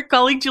 Our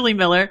colleague Julie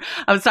Miller,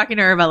 I was talking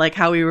to her about like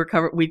how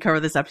we'd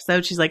cover this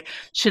episode. She's like,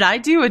 should I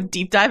do a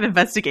deep dive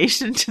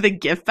investigation into the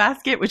gift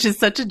basket? Which is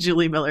such a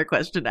Julie Miller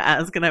question to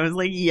ask. And I was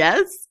like,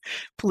 yes,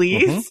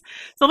 please.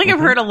 Something I've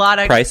heard a lot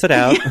of. Price it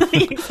out.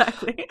 Yeah,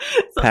 exactly.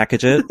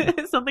 Package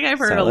it. Something I've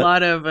heard a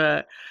lot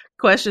of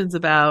questions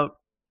about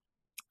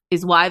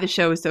is why the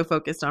show is so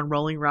focused on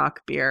Rolling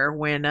Rock beer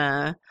when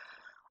a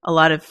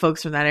lot of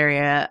folks from that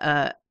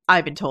area,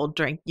 I've been told,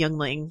 drank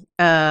Youngling.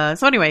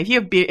 So anyway,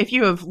 if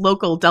you have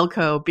local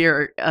Delco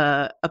beer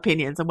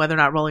opinions on whether or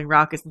not Rolling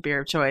Rock is the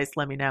beer of choice,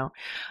 let me know.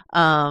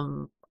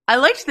 I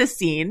liked this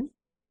scene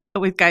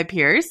with Guy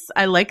Pearce.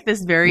 I like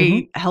this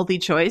very healthy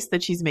choice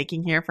that she's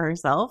making here for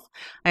herself.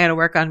 I got to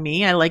work on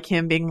me. I like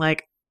him being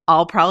like,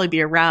 I'll probably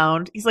be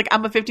around. He's like,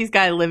 I'm a 50s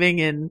guy living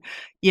in,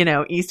 you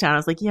know, Easttown. I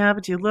was like, yeah,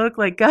 but you look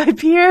like Guy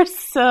Pearce,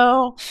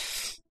 so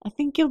I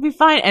think you'll be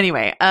fine.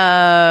 Anyway,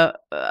 and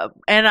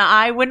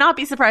I would not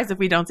be surprised if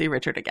we don't see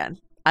Richard again.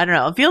 I don't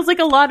know. It feels like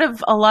a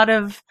lot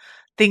of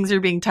things are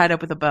being tied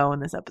up with a bow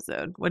in this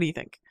episode. What do you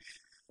think?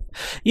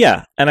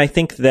 Yeah, and I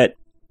think that,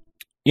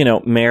 you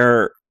know,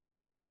 Mare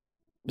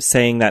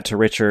saying that to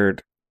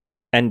Richard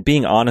and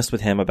being honest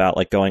with him about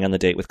like going on the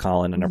date with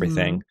Colin and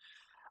everything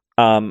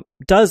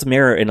does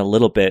mirror in a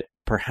little bit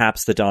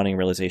perhaps the dawning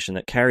realization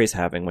that Carrie's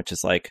having, which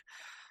is like,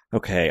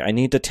 okay, I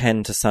need to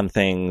tend to some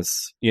things.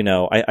 You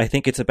know, I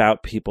think it's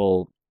about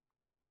people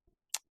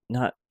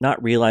not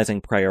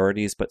realizing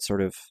priorities, but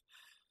sort of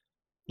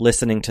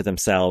listening to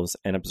themselves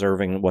and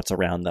observing what's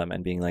around them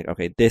and being like,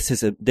 okay, this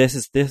is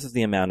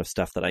the amount of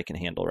stuff that I can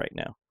handle right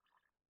now,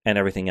 and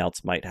everything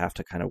else might have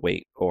to kind of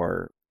wait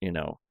or, you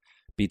know,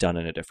 be done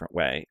in a different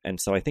way. And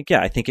so I think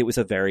it was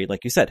a very,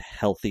 like you said,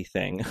 healthy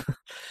thing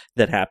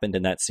that happened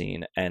in that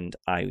scene. And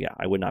I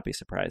would not be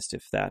surprised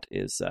if that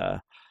is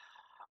a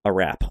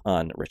wrap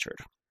on Richard.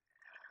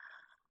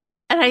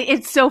 And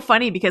it's so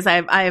funny because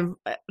I've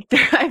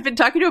been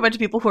talking to a bunch of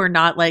people who are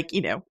not like,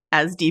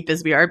 as deep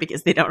as we are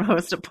because they don't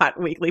host a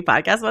weekly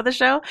podcast about the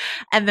show.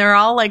 And they're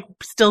all like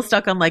still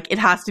stuck on like, it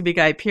has to be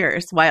Guy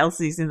Pearce. Why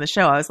else is he in the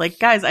show? I was like,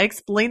 guys, I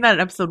explained that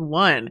in episode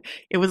 1.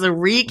 It was a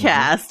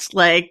recast. Mm-hmm.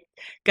 Like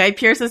Guy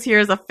Pearce is here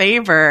as a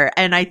favor.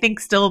 And I think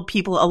still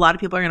a lot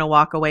of people are going to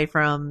walk away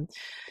from,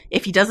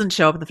 if he doesn't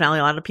show up in the finale,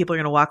 a lot of people are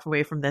going to walk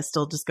away from this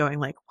still just going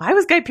like, why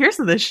was Guy Pearce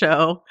in this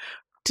show?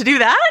 To do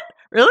that?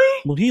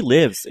 Really? Well, he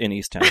lives in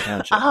Easttown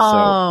Township.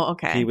 Oh, so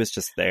okay. He was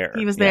just there.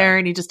 He was there,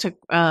 and he just took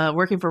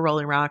working for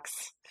Rolling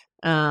Rocks.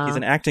 He's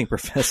an acting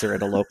professor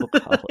at a local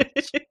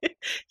college.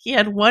 He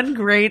had one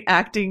great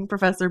acting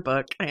professor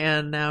book,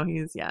 and now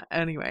he's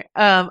Anyway,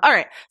 all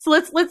right. So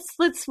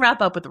let's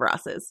wrap up with the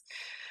Rosses.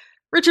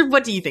 Richard,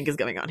 what do you think is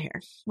going on here?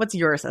 What's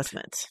your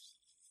assessment?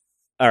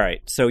 All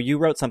right. So you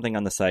wrote something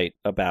on the site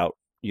about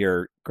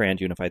your grand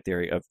unified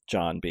theory of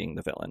John being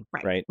the villain,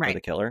 right? Or the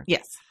killer.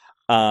 Yes.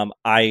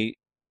 I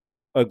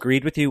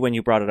agreed with you when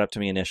you brought it up to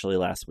me initially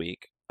last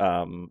week.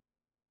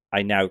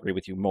 I now agree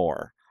with you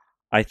more.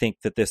 I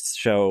think that this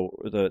show,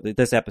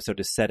 this episode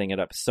is setting it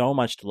up so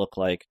much to look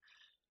like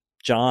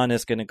John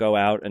is going to go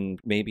out and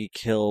maybe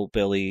kill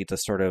Billy to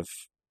sort of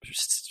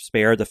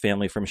spare the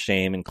family from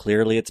shame. And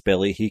clearly it's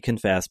Billy. He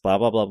confessed, blah,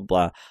 blah, blah, blah,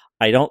 blah.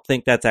 I don't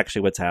think that's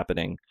actually what's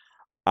happening.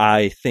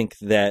 I think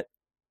that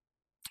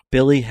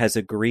Billy has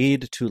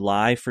agreed to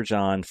lie for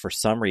John for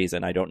some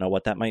reason. I don't know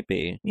what that might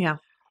be. Yeah.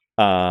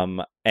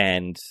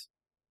 And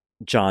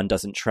John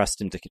doesn't trust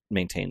him to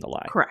maintain the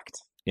lie. Correct.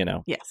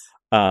 Yes. Yes.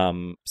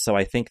 So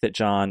I think that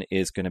John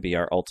is going to be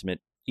our ultimate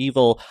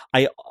evil.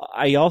 I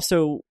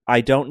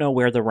don't know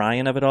where the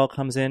Ryan of it all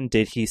comes in.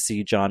 Did he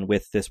see John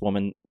with this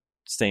woman,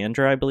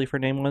 Sandra, I believe her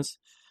name was?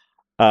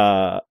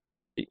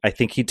 I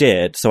think he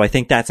did. So I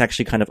think that's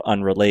actually kind of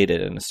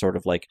unrelated and sort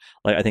of like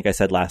I think I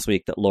said last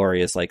week that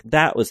Laurie is like,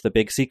 that was the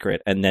big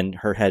secret. And then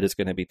her head is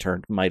going to be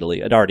turned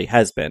mightily. It already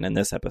has been in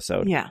this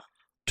episode. Yeah.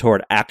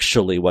 Toward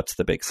actually what's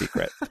the big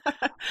secret.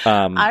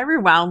 I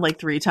rewound like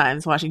 3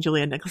 times watching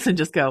Julia Nicholson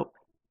just go,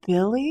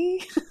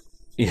 Billy?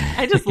 Yeah.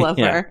 I just love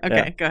her.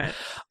 Okay, go ahead.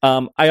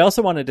 I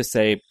also wanted to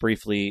say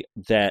briefly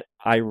that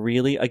I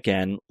really,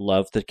 again,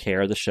 love the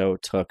care the show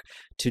took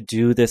to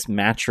do this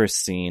mattress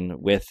scene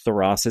with the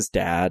Ross's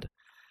dad.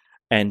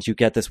 And you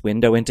get this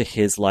window into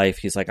his life.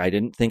 He's like, I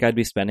didn't think I'd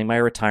be spending my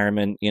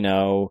retirement,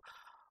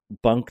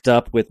 bunked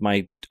up with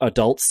my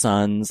adult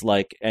sons,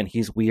 and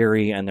he's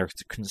weary and they're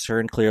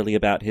concerned clearly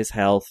about his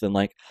health. And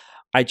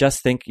I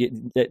just think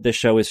the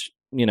show is,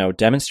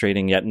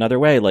 demonstrating yet another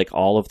way,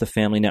 all of the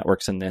family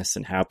networks in this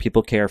and how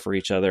people care for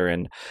each other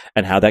and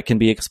how that can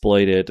be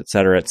exploited, et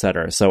cetera, et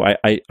cetera. So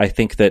I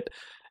think that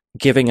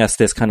giving us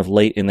this kind of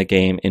late in the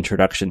game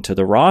introduction to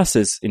the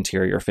Ross's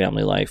interior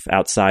family life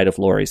outside of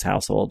Laurie's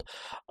household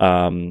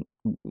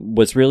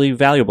was really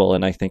valuable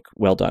and I think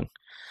well done.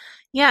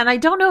 Yeah, and I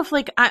don't know if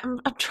I'm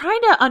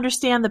trying to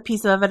understand the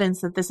piece of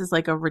evidence that this is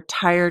a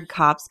retired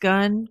cop's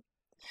gun.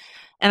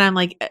 And I'm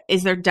like,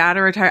 is their dad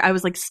a retired? I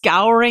was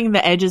scouring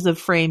the edges of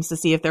frames to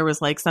see if there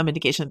was some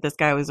indication that this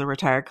guy was a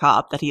retired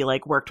cop, that he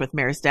worked with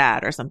Mare's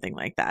dad or something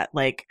like that.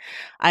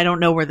 I don't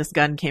know where this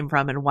gun came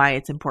from and why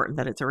it's important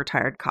that it's a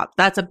retired cop.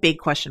 That's a big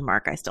question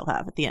mark I still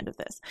have at the end of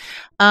this.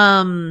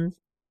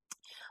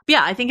 But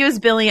yeah, I think it was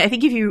Billy. I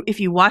think if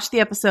you watch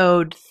the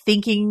episode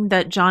thinking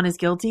that John is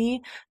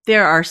guilty,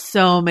 there are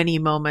so many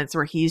moments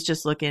where he's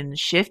just looking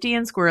shifty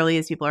and squirrely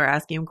as people are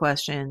asking him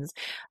questions.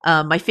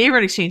 My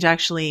favorite exchange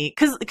actually,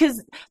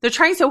 because they're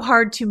trying so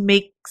hard to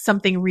make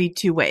something read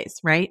 2 ways,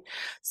 right?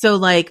 So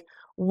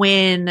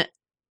when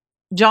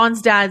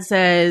John's dad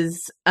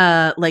says,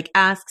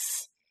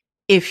 asks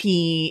if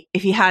he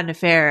had an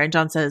affair, and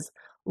John says,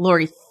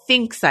 Laurie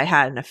thinks I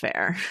had an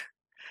affair.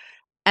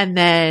 And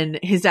then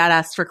his dad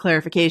asks for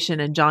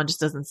clarification and John just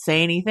doesn't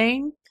say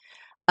anything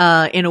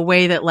in a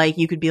way that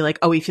you could be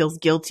oh, he feels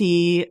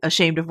guilty,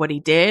 ashamed of what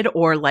he did,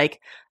 or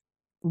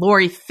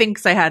Laurie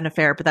thinks I had an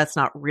affair, but that's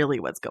not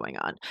really what's going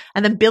on.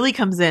 And then Billy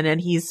comes in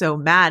and he's so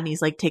mad and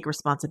he's take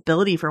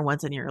responsibility for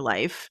once in your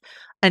life.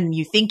 And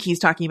you think he's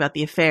talking about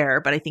the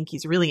affair, but I think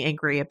he's really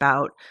angry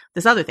about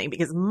this other thing,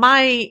 because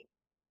my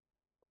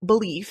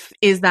belief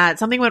is that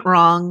something went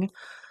wrong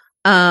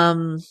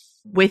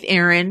with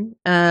Erin.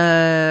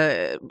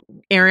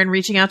 Erin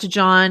reaching out to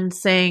John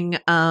saying,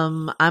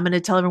 I'm going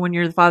to tell everyone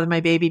you're the father of my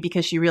baby,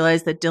 because she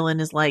realized that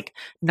Dylan is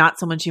not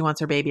someone she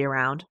wants her baby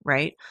around,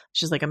 right?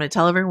 She's I'm going to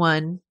tell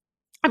everyone.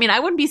 I mean, I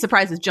wouldn't be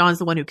surprised if John's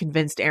the one who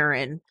convinced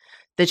Erin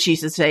that she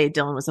should say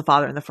Dylan was the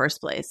father in the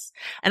first place.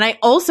 And I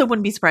also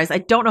wouldn't be surprised. I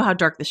don't know how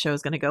dark the show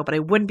is going to go, but I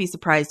wouldn't be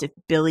surprised if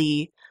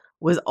Billy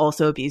was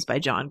also abused by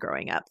John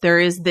growing up. There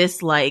is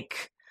this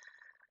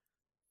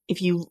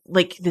if you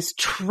this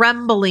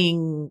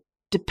trembling,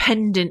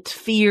 dependent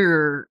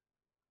fear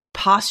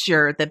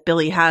posture that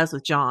Billy has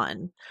with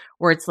John,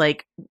 where it's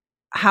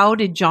how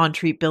did John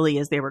treat Billy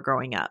as they were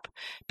growing up?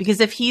 Because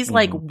if he's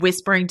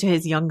whispering to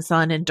his young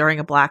son and during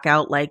a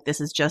blackout,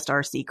 this is just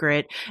our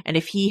secret. And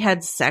if he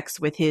had sex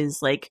with his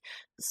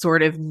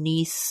sort of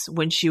niece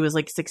when she was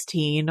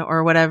 16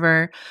 or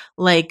whatever,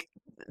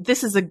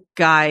 this is a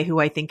guy who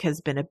I think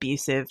has been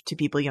abusive to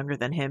people younger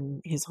than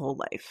him his whole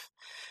life.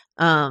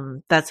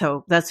 That's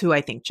who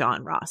I think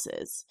John Ross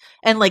is.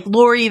 And like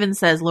Laurie even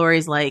says,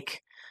 Laurie's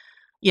like,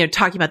 you know,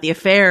 talking about the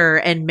affair,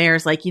 and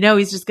Mare's like, you know,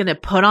 he's just going to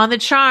put on the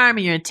charm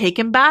and you're going to take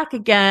him back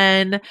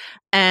again.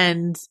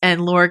 And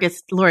Laurie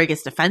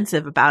gets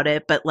defensive about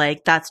it, but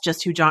like, that's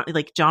just who John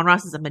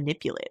Ross is, a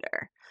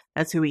manipulator.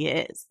 That's who he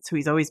is. That's who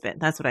he's always been.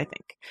 That's what I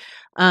think.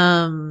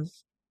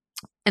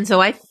 And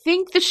so I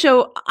think the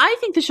show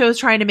is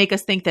trying to make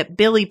us think that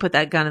Billy put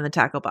that gun in the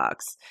tackle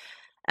box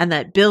and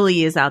that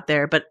Billy is out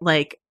there. But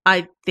like,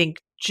 I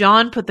think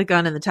John put the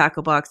gun in the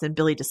tackle box and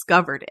Billy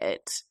discovered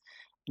it.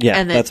 Yeah,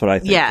 and then, that's what I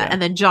think. Yeah,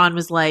 and then John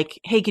was like,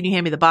 hey, can you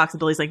hand me the box? And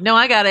Billy's like, no,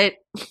 I got it.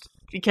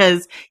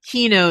 Because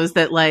he knows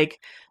that like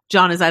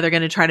John is either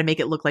going to try to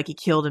make it look like he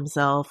killed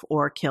himself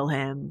or kill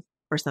him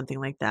or something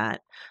like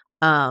that.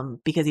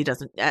 Because he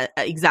doesn't,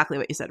 exactly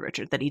what you said,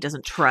 Richard, that he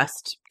doesn't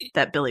trust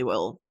that Billy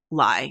will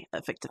lie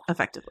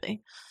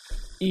effectively.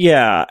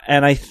 Yeah,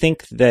 and I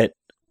think that,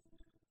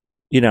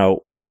 you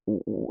know,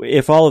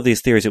 if all of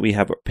these theories that we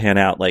have pan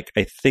out, like,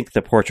 I think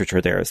the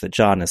portraiture there is that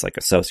John is like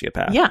a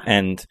sociopath. Yeah.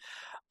 And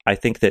I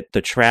think that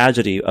the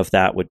tragedy of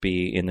that would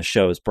be in the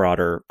show's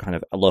broader kind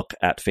of look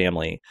at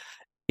family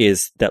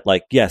is that,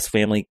 like, yes,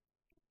 family,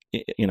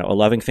 you know, a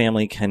loving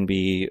family can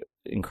be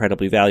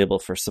incredibly valuable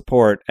for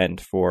support and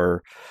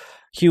for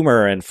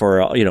humor and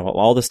for, you know,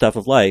 all the stuff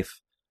of life,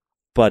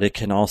 but it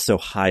can also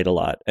hide a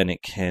lot, and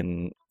it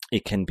can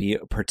be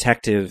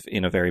protective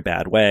in a very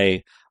bad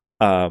way.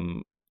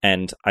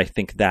 And I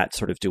think that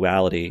sort of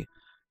duality,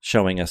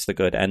 showing us the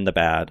good and the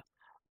bad,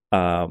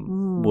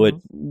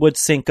 would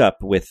sync up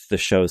with the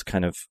show's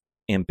kind of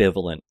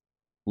ambivalent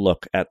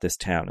look at this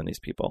town and these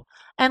people.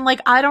 And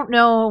like, I don't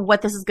know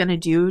what this is going to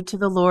do to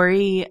the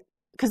Laurie,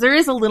 because there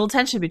is a little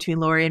tension between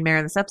Laurie and Mare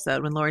in this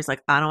episode when Laurie's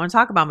like, I don't want to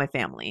talk about my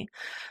family.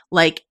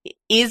 Like,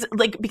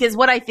 because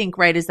what I think,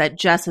 right, is that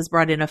Jess has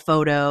brought in a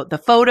photo. The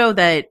photo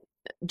that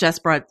Jess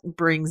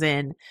brings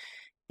in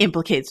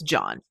implicates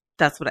John.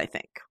 That's what I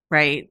think.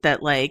 Right?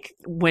 That like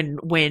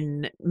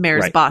when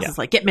Mare's boss is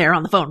like, get Mare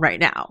on the phone right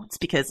now. It's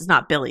because it's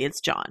not Billy,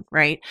 it's John,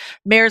 right?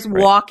 Mare's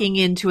walking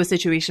into a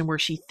situation where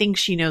she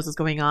thinks she knows what's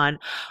going on.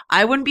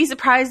 I wouldn't be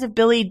surprised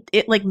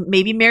if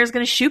maybe Mare's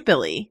going to shoot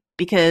Billy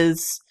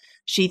because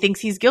she thinks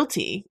he's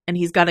guilty and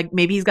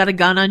maybe he's got a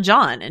gun on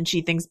John and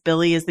she thinks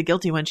Billy is the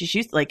guilty one. She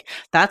shoots. Like,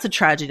 that's a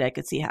tragedy I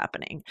could see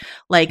happening.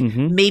 Like,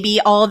 maybe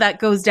all of that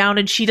goes down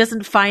and she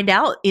doesn't find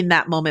out in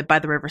that moment by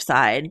the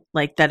riverside,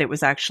 like, that it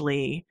was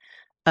actually,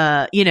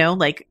 you know,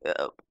 like,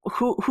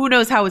 who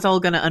knows how it's all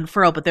going to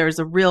unfurl, but there's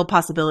a real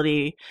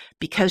possibility,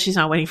 because she's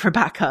not waiting for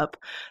backup,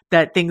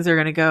 that things are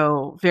going to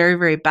go very,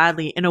 very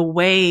badly in a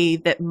way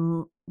that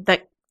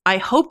I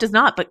hope does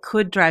not, but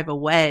could drive a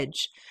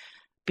wedge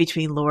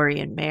between Laurie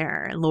and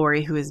Mare, and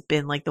Laurie, who has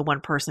been like the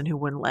one person who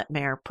wouldn't let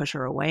Mare push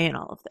her away in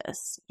all of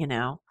this, you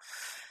know?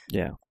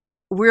 Yeah.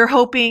 We're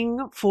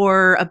hoping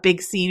for a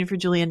big scene for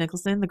Julia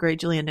Nicholson, the great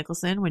Julia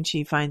Nicholson, when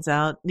she finds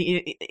out.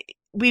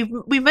 We've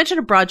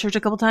mentioned a Broadchurch a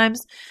couple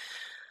times.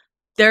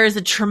 There is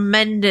a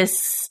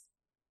tremendous,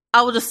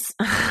 I will just,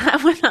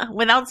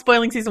 without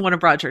spoiling season 1 of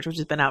Broadchurch, which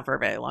has been out for a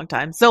very long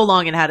time, so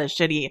long and had a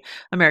shitty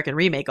American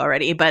remake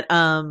already, but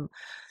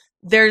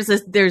there's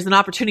an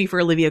opportunity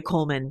for Olivia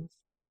Colman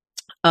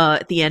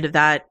at the end of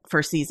that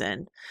first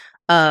season,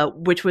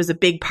 which was a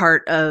big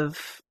part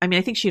of, I mean,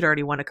 I think she'd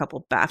already won a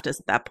couple BAFTAs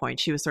at that point.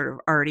 She was sort of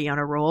already on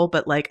a roll,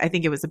 but like, I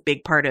think it was a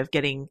big part of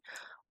getting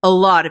a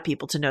lot of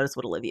people to notice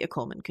what Olivia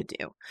Colman could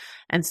do.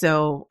 And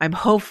so I'm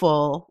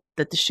hopeful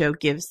that the show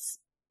gives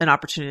an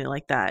opportunity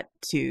like that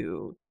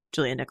to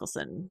Julia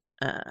Nicholson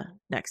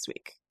next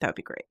week. That would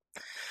be great.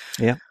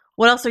 Yeah.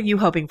 What else are you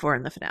hoping for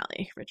in the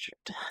finale, Richard?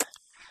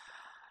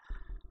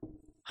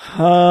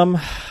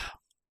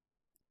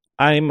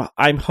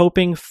 I'm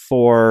hoping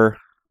for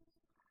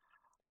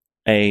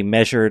a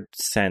measured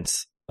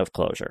sense of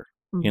closure.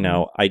 Mm-hmm. You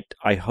know,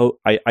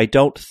 I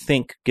don't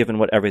think, given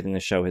what everything the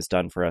show has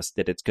done for us,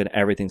 that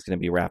everything's gonna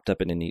be wrapped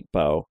up in a neat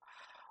bow.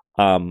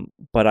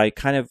 But I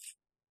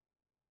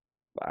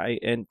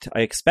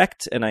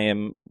expect, and I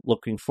am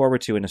looking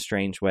forward to, in a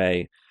strange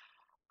way,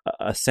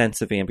 a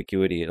sense of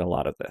ambiguity in a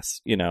lot of this.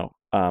 You know,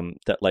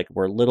 that like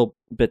where little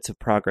bits of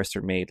progress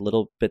are made,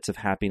 little bits of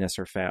happiness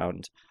are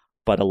found,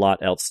 but a lot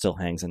else still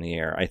hangs in the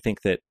air. I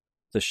think that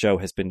the show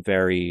has been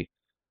very,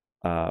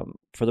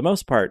 for the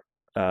most part,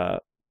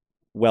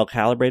 well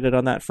calibrated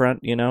on that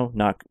front, you know,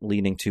 not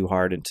leaning too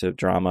hard into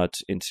drama,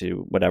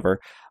 into whatever.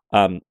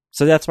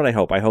 So that's what I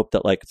hope. I hope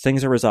that like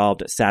things are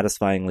resolved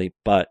satisfyingly,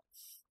 but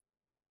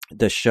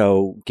the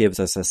show gives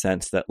us a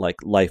sense that like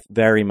life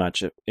very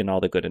much in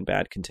all the good and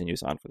bad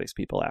continues on for these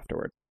people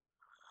afterward.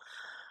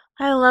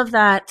 I love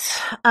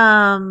that.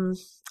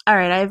 All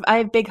right. I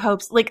have big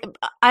hopes. Like,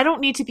 I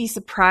don't need to be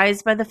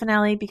surprised by the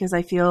finale because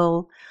I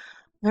feel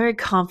very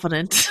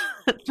confident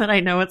that I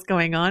know what's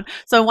going on.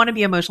 So I want to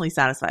be emotionally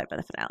satisfied by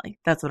the finale.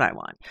 That's what I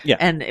want. Yeah.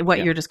 And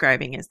what you're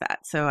describing is that.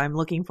 So I'm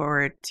looking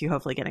forward to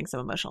hopefully getting some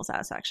emotional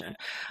satisfaction.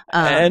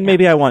 And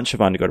maybe I want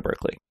Siobhan to go to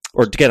Berkeley.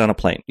 or to get on a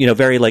plane.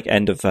 Very like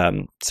end of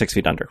 6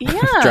 Feet Under.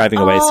 Yeah. Driving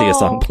away, see a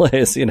song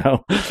plays. You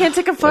can't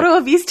take a photo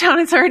of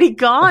Easttown; it's already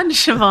gone,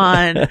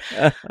 Siobhan.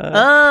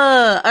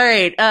 All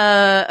right.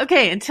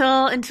 Okay.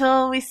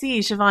 Until we see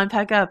Siobhan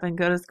pack up and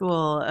go to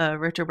school,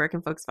 Richard, where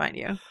can folks find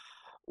you?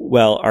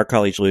 Well, our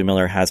colleague Julie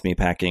Miller has me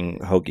packing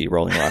Hoagie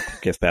Rolling Rock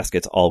gift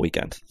baskets all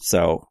weekend.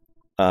 So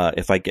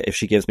if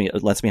she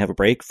lets me have a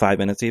break, 5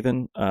 minutes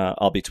even,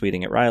 I'll be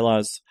tweeting at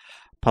Rylaws,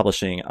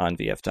 publishing on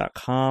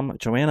VF.com.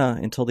 Joanna,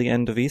 until the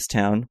end of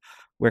Easttown,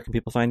 where can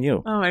people find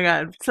you? Oh my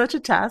God, such a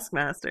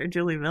taskmaster,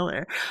 Julie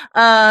Miller.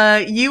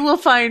 You will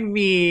find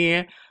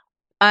me.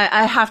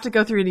 I have to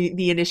go through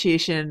the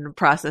initiation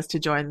process to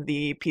join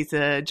the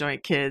Pizza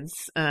Joint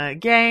Kids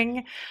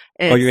gang.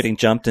 You're getting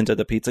jumped into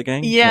the pizza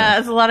gang? Yeah,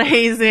 it's a lot of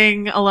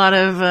hazing, a lot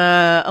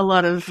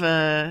of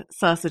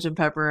sausage and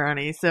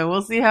pepperoni. So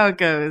we'll see how it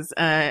goes.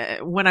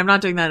 When I'm not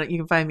doing that, you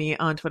can find me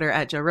on Twitter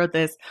at Joe Wrote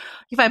This.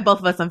 You can find both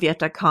of us on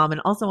VF.com and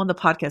also on the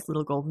podcast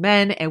Little Gold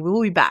Men. And we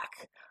will be back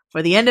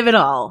for the end of it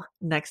all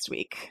next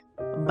week.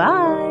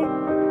 Bye.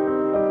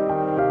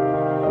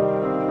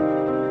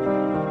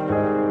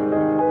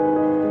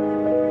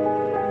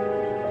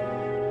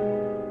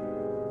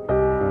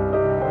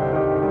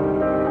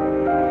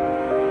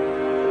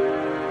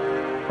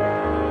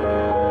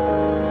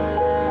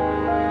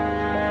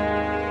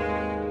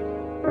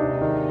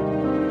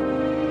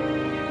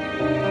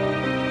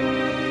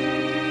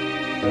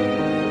 Thank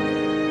you.